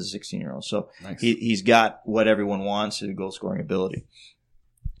as a 16-year-old. So nice. He's got what everyone wants, a goal-scoring ability.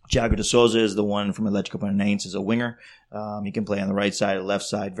 Thiago de Souza is the one from Atlético Paranaense, is a winger. He can play on the right side, or left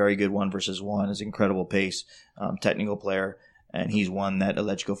side, very good 1-versus-1, has incredible pace, technical player, and he's one that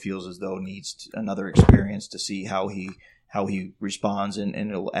Atlético feels as though needs another experience to see how he responds, and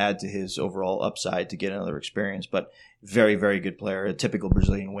it'll add to his overall upside to get another experience. But very, very good player, a typical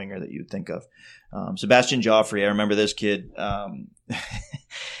Brazilian winger that you'd think of. Sebastian Joffrey, I remember this kid. I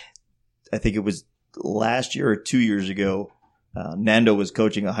think it was last year or 2 years ago. Nando was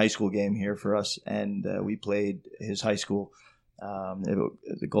coaching a high school game here for us, and we played his high school,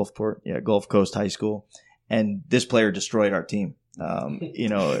 the Gulf Coast High School, and this player destroyed our team.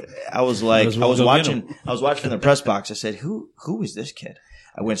 I was watching from the press box. I said, who is this kid?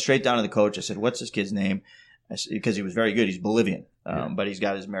 I went straight down to the coach. I said, what's this kid's name? Because he was very good. He's Bolivian, but he's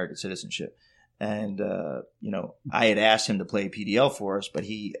got his American citizenship. And, I had asked him to play PDL for us, but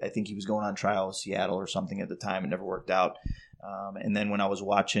I think he was going on trial with Seattle or something at the time. It never worked out. And then when I was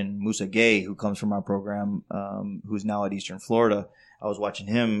watching Musa Gay, who comes from our program, who's now at Eastern Florida, I was watching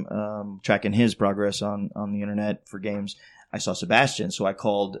him, tracking his progress on the internet for games. I saw Sebastian, so I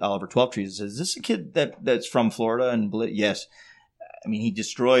called Oliver Twelvetrees and said, is this a kid that's from Florida? And yes. I mean, he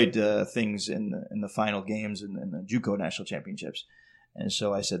destroyed things in the final games in the JUCO national championships. And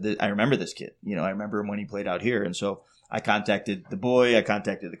so I said, I remember this kid. I remember him when he played out here. And so I contacted the boy, I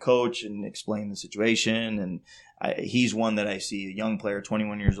contacted the coach and explained the situation. And he's one that I see, a young player,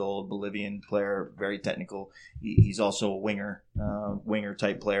 21 years old, Bolivian player, very technical. He's also a winger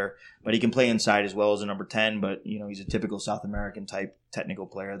type player, but he can play inside as well as a number 10. But, he's a typical South American type technical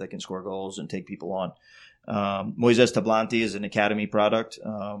player that can score goals and take people on. Moises Tablante is an academy product.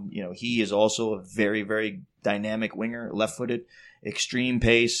 He is also a very, very dynamic winger, left-footed, extreme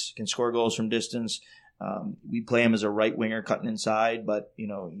pace, can score goals from distance. We play him as a right winger cutting inside, but,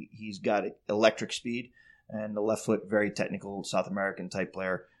 he's got electric speed and the left foot, very technical South American type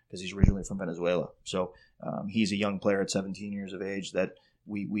player because he's originally from Venezuela. So he's a young player at 17 years of age that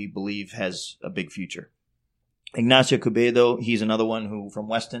we believe has a big future. Ignacio Cubedo, he's another one who from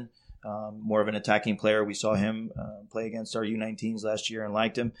Weston. More of an attacking player. We saw him play against our U19s last year and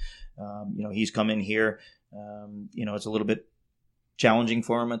liked him. He's come in here. It's a little bit challenging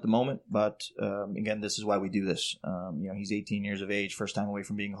for him at the moment, but again, this is why we do this. He's 18 years of age, first time away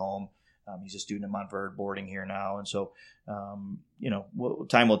from being home. He's a student at Montverde, boarding here now, and so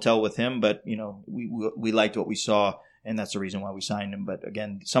time will tell with him. But we liked what we saw. And that's the reason why we signed him. But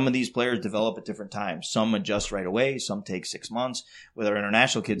again, some of these players develop at different times. Some adjust right away. Some take 6 months. With our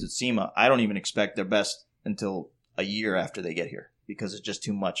international kids at SEMA, I don't even expect their best until a year after they get here because it's just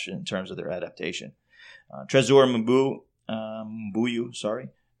too much in terms of their adaptation. Trezor Mbuyu.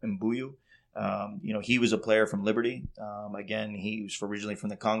 He was a player from Liberty. Again, he was originally from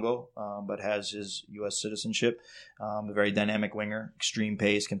the Congo, but has his U.S. citizenship. A very dynamic winger, extreme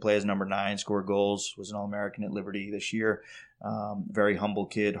pace, can play as number 9, score goals, was an All-American at Liberty this year. Very humble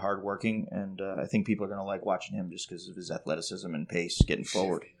kid, hardworking, and I think people are going to like watching him just because of his athleticism and pace getting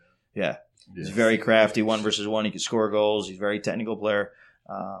forward. Yeah. He's very crafty, 1-versus-1. He can score goals. He's a very technical player.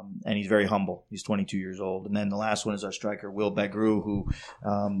 And he's very humble. He's 22 years old. And then the last one is our striker, Will Bagru, who,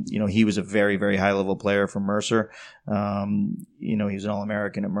 he was a very, very high-level player from Mercer. He was an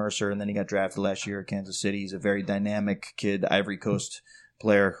All-American at Mercer, and then he got drafted last year at Kansas City. He's a very dynamic kid, Ivory Coast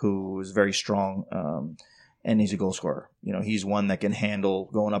player who is very strong, and he's a goal scorer. He's one that can handle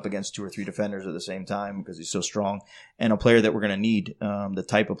going up against 2 or 3 defenders at the same time because he's so strong, and a player that we're going to need, the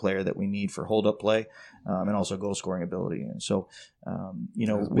type of player that we need for hold-up play, and also goal-scoring ability. And so,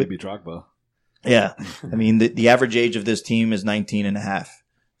 maybe Drogba. Yeah. I mean, the average age of this team is 19 and a half.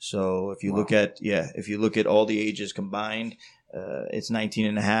 So if you look at all the ages combined, it's 19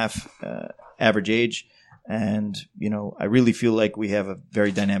 and a half, average age. And, I really feel like we have a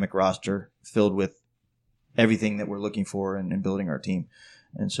very dynamic roster filled with everything that we're looking for in building our team.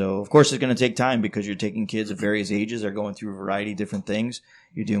 And so, of course, it's going to take time because you're taking kids of various ages. They're going through a variety of different things.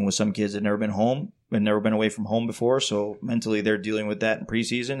 You're dealing with some kids that have never been home and never been away from home before. So mentally, they're dealing with that in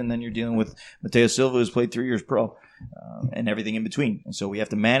preseason. And then you're dealing with Mateo Silva, who's played 3 years pro, and everything in between. And so we have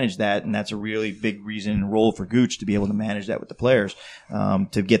to manage that. And that's a really big reason and role for Gooch to be able to manage that with the players,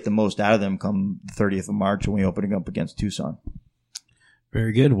 to get the most out of them come the 30th of March when we open it up against Tucson.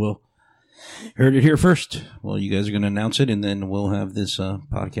 Very good. Well, heard it here first. Well, you guys are going to announce it, and then we'll have this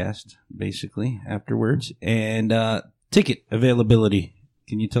podcast basically afterwards. And ticket availability.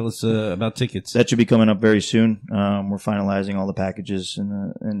 Can you tell us about tickets? That should be coming up very soon. We're finalizing all the packages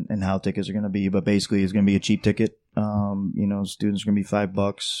and how tickets are going to be, but basically it's going to be a cheap ticket. Students are going to be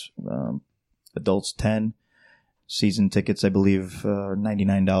 $5, adults $10. Season tickets, I believe, are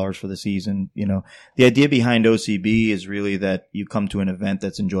 $99 for the season. The idea behind OCB is really that you come to an event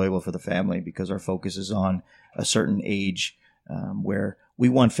that's enjoyable for the family because our focus is on a certain age where we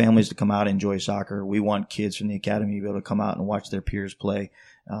want families to come out and enjoy soccer. We want kids from the academy to be able to come out and watch their peers play.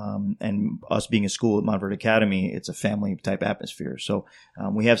 And us being a school at Montverde Academy, it's a family type atmosphere. So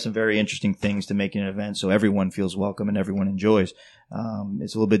we have some very interesting things to make an event so everyone feels welcome and everyone enjoys.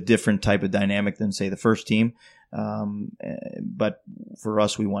 It's a little bit different type of dynamic than, say, the first team. But for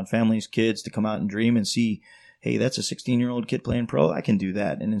us, we want families, kids to come out and dream and see, hey, that's a 16-year-old kid playing pro. I can do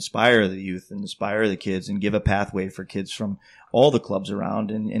that, and inspire the youth and inspire the kids and give a pathway for kids from all the clubs around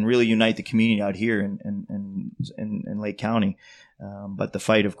and really unite the community out here in Lake County. But the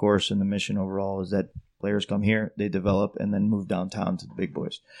fight, of course, and the mission overall is that players come here, they develop, and then move downtown to the big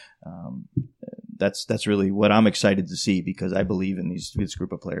boys. That's really what I'm excited to see because I believe in this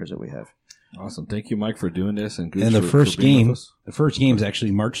group of players that we have. Awesome. Thank you, Mike, for doing this. And the first game is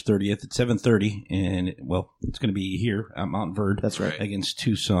actually March 30th at 7:30. And, it's going to be here at Montverde. That's right. Against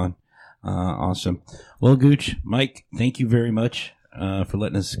Tucson. Awesome. Well, Gooch, Mike, thank you very much for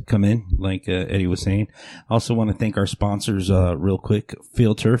letting us come in, like Eddie was saying. I also want to thank our sponsors real quick,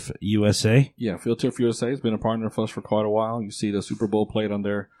 Field Turf USA. Yeah, Field Turf USA has been a partner of us for quite a while. You see the Super Bowl plate on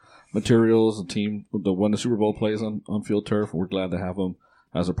their materials. The team that won the Super Bowl plays on Field Turf. We're glad to have them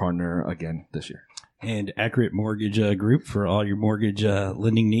as a partner again this year. And Accurate Mortgage Group for all your mortgage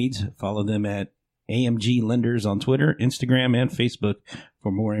lending needs. Follow them at AMG Lenders on Twitter, Instagram, and Facebook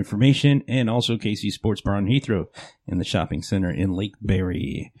for more information. And also KC Sports Bar in Heathrow in the shopping center in Lake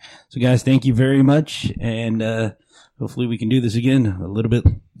Berry. So, guys, thank you very much. And hopefully we can do this again a little bit,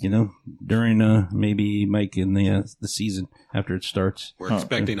 during maybe, Mike, in the season after it starts. We're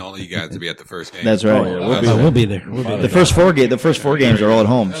expecting all of you guys to be at the first game. That's right. We'll be there. The first four games are all at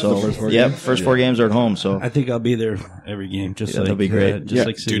home. So first four games are at home. So I think I'll be there every game. Just that'll be great.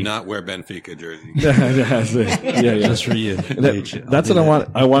 Do not wear Benfica jersey. Just for you. That's what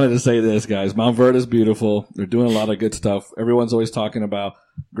I wanted to say. This, guys, Montverde is beautiful. They're doing a lot of good stuff. Everyone's always talking about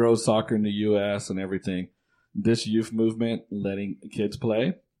girls soccer in the U.S. and everything. This youth movement, letting kids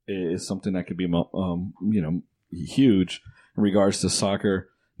play, is something that could be, huge in regards to soccer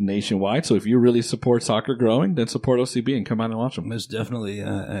nationwide. So if you really support soccer growing, then support OCB and come out and watch them. Most definitely.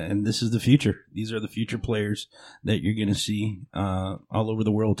 And this is the future. These are the future players that you're going to see all over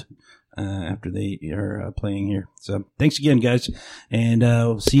the world after they are playing here. So thanks again, guys. And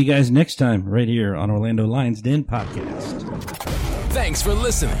we'll see you guys next time right here on Orlando Lions Den Podcast. Thanks for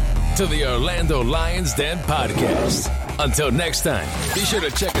listening to the Orlando Lions Den Podcast. Until next time, be sure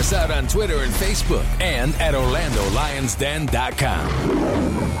to check us out on Twitter and Facebook and at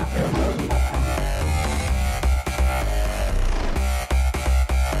OrlandoLionsDen.com.